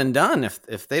a one and done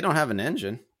if they don't have an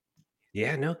engine.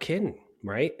 Yeah, no kidding.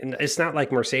 Right. And it's not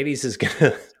like Mercedes is going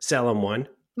to sell him one.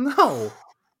 No.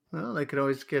 Well, they could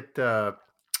always get talk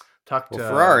to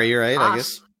Ferrari, right?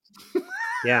 Haas. I guess.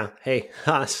 Yeah. Hey,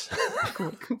 Haas.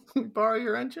 Can we borrow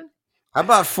your engine? How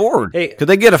about Ford? Hey, could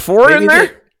they get a Ford in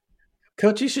there?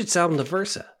 Coach, you should sell them the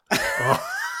Versa.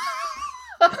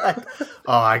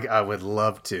 I would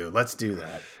love to. Let's do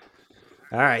that.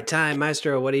 All right, time,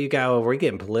 Maestro. What do you got? We're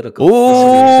getting political.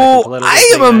 Oh,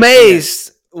 I am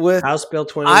amazed with House Bill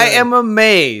 29. I am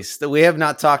amazed that we have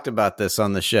not talked about this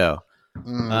on the show.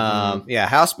 Mm-hmm.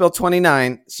 House Bill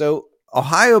 29. So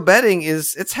Ohio betting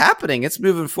it's happening. It's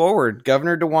moving forward.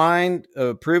 Governor DeWine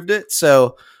approved it.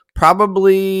 So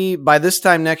probably by this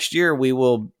time next year, we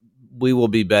will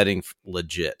be betting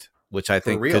legit, which I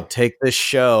think could take this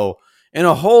show in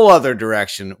a whole other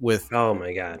direction with, oh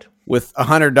my God, with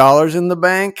 $100 in the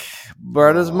bank,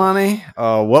 Brutta's money.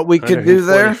 What we could do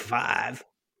there.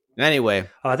 Anyway.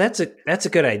 Oh, that's a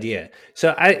good idea.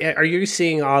 So are you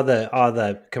seeing all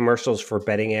the commercials for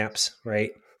betting apps,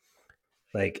 right?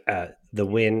 Like the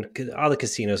Wynn, all the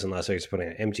casinos in Las Vegas putting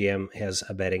out. MGM has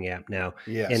a betting app now.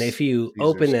 Yes. And if you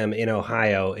open them in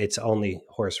Ohio, it's only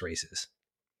horse races.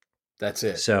 That's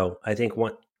it. So I think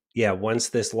once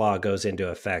this law goes into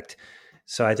effect.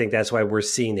 So I think that's why we're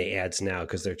seeing the ads now,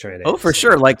 because they're trying to. Oh, for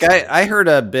sure. Like I heard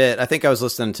a bit. I think I was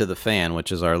listening to The Fan,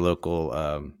 which is our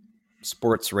local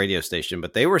sports radio station,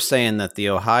 but they were saying that the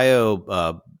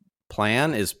Ohio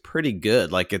plan is pretty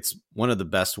good. Like it's one of the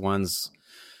best ones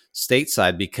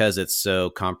stateside because it's so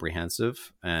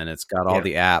comprehensive and it's got all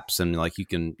the apps and like you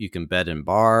can bet in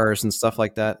bars and stuff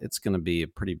like that. It's going to be a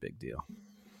pretty big deal.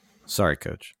 Sorry,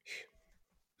 Coach.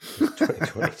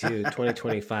 2022,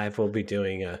 2025, we'll be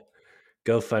doing a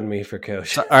GoFundMe for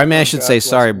Coach. I mean, I should say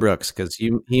sorry, Brooks, because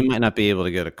he might not be able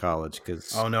to go to college.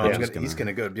 Because he's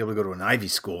going to be able to go to an Ivy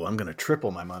school. I'm going to triple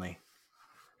my money.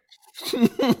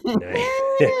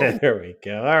 There we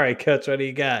go. All right, Coach, what do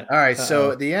you got? All right,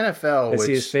 so the NFL. It's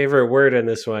his favorite word in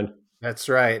this one. That's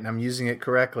right, and I'm using it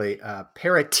correctly.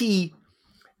 Parity.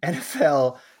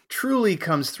 NFL truly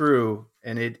comes through,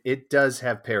 and it does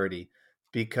have parity.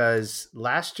 Because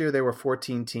last year there were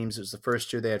 14 teams. It was the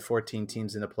first year they had 14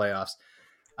 teams in the playoffs.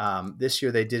 This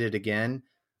year they did it again.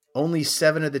 Only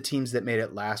 7 of the teams that made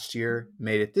it last year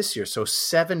made it this year. So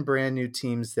 7 brand new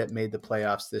teams that made the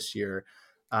playoffs this year.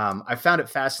 I found it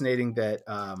fascinating that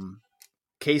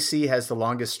KC has the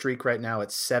longest streak right now.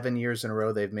 It's 7 years in a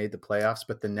row they've made the playoffs,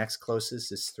 but the next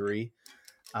closest is 3.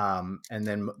 And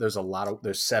then there's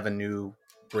 7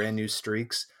 brand new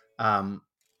streaks.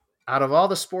 Out of all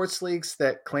the sports leagues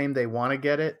that claim they want to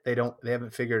get it, they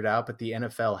haven't figured it out, but the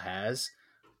NFL has,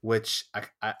 which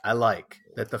I like.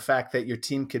 That the fact that your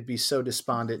team could be so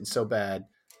despondent and so bad,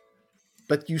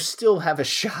 but you still have a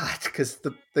shot because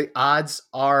the odds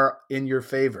are in your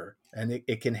favor and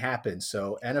it can happen.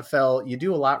 So NFL, you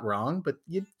do a lot wrong, but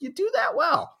you do that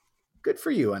well. Good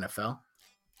for you, NFL.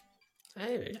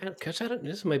 Coach,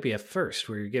 this might be a first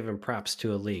where you're giving props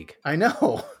to a league. I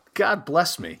know. God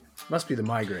bless me. Must be the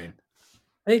migraine.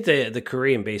 I think the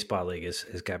Korean Baseball League has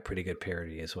got pretty good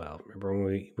parity as well. Remember when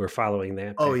we were following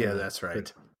that? Oh, yeah, that's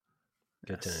right.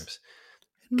 Good times.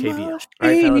 KBL. All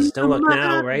right, fellas, don't look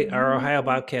now, right? Our Ohio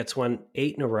Bobcats won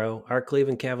 8 in a row. Our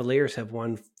Cleveland Cavaliers have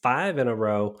won 5 in a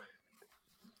row,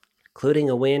 including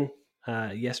a win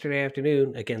yesterday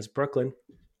afternoon against Brooklyn.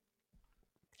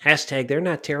 Hashtag, they're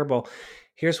not terrible.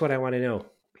 Here's what I want to know.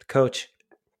 Coach,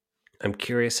 I'm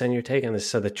curious on your take on this.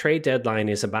 So the trade deadline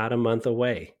is about a month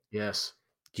away. Yes.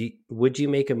 Would you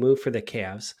make a move for the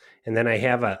Cavs? And then I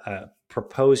have a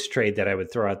proposed trade that I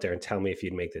would throw out there and tell me if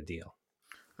you'd make the deal.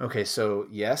 Okay, so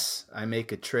yes, I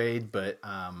make a trade, but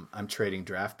I'm trading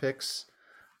draft picks.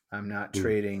 I'm not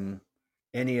trading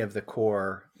any of the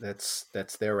core that's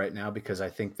there right now because I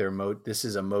think this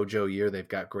is a mojo year. They've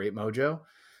got great mojo.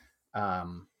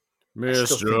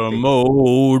 Mr.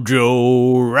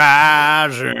 Mojo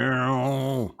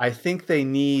Rising. I think they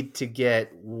need to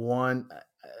get one.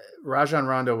 Rajon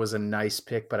Rondo was a nice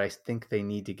pick, but I think they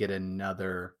need to get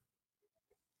another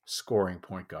scoring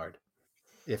point guard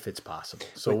if it's possible.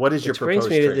 So what is your proposed trade? Which brings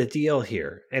me trade? to the deal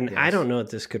here. And yes. I don't know if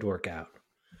this could work out.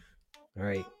 All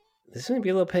right. This is going to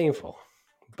be a little painful,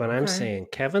 but I'm saying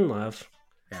Kevin Love,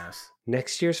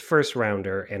 next year's first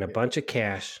rounder, and a bunch of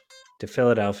cash to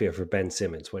Philadelphia for Ben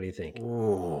Simmons. What do you think?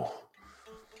 Ooh.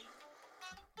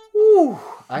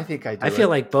 I think I do. I feel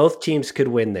like both teams could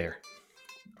win there.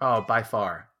 Oh, by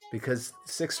far. Because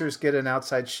Sixers get an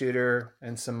outside shooter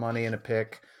and some money and a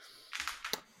pick.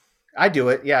 I do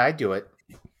it. Yeah, I do it.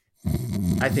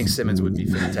 I think Simmons would be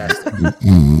fantastic.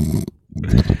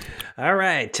 All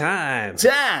right, time.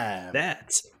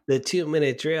 That's the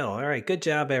 2-minute drill. All right, good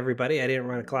job, everybody. I didn't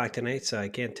run a clock tonight, so I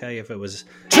can't tell you if it was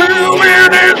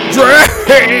 2-minute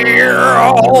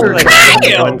drill. Like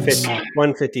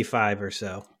 155 or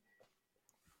so.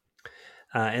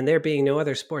 And there being no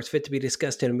other sports fit to be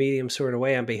discussed in a medium sort of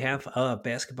way, on behalf of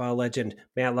basketball legend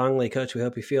Matt Longley, Coach, we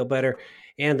hope you feel better,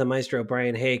 and the Maestro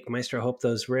Brian Hake. Maestro, hope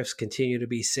those riffs continue to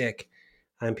be sick.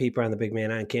 I'm Pete Brown, the big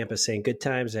man on campus, saying good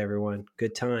times, everyone.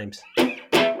 Good times. Oh,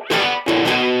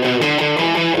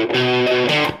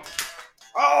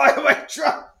 I went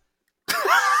drop.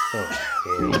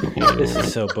 Oh, man. This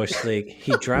is so Bush League.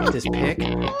 He dropped his pick.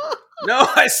 No,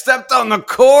 I stepped on the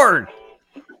cord.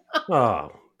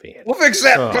 Oh, man. We'll fix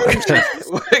that.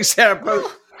 We'll fix that.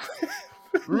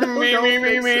 Me.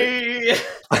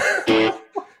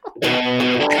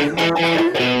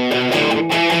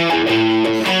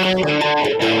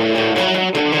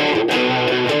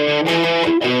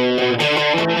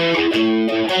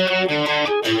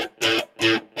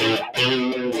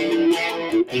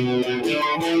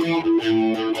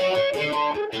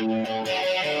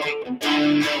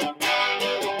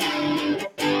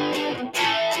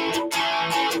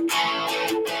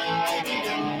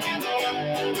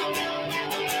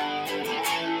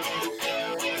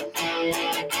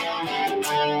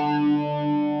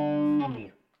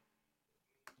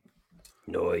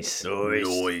 Nice.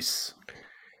 Nice.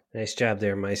 Nice job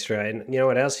there, Maestro. And you know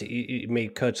what else? You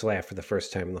made Coach laugh for the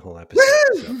first time in the whole episode.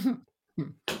 So.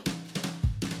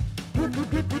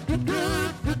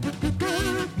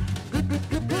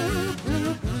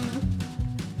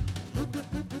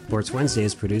 Sports Wednesday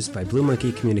is produced by Blue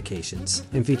Monkey Communications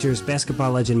and features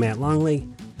basketball legend Matt Longley,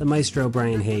 the Maestro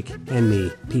Brian Hake, and me,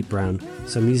 Pete Brown.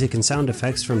 Some music and sound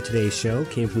effects from today's show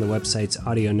came from the websites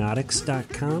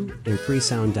audionautics.com and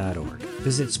freesound.org.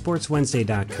 Visit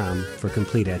sportswednesday.com for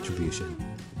complete attribution.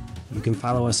 You can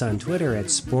follow us on Twitter at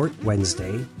Sport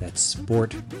Wednesday, that's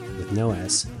sport with no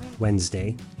S,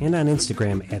 Wednesday, and on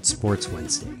Instagram at Sports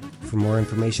Wednesday. For more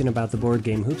information about the board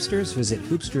game Hoopsters, visit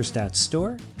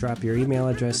hoopsters.store, drop your email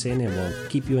address in, and we'll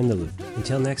keep you in the loop.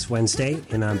 Until next Wednesday,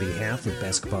 and on behalf of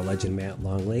basketball legend Matt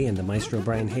Longley and the Maestro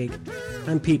Brian Hake,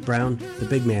 I'm Pete Brown, the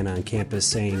big man on campus,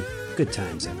 saying, good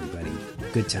times, everybody.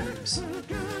 Good times.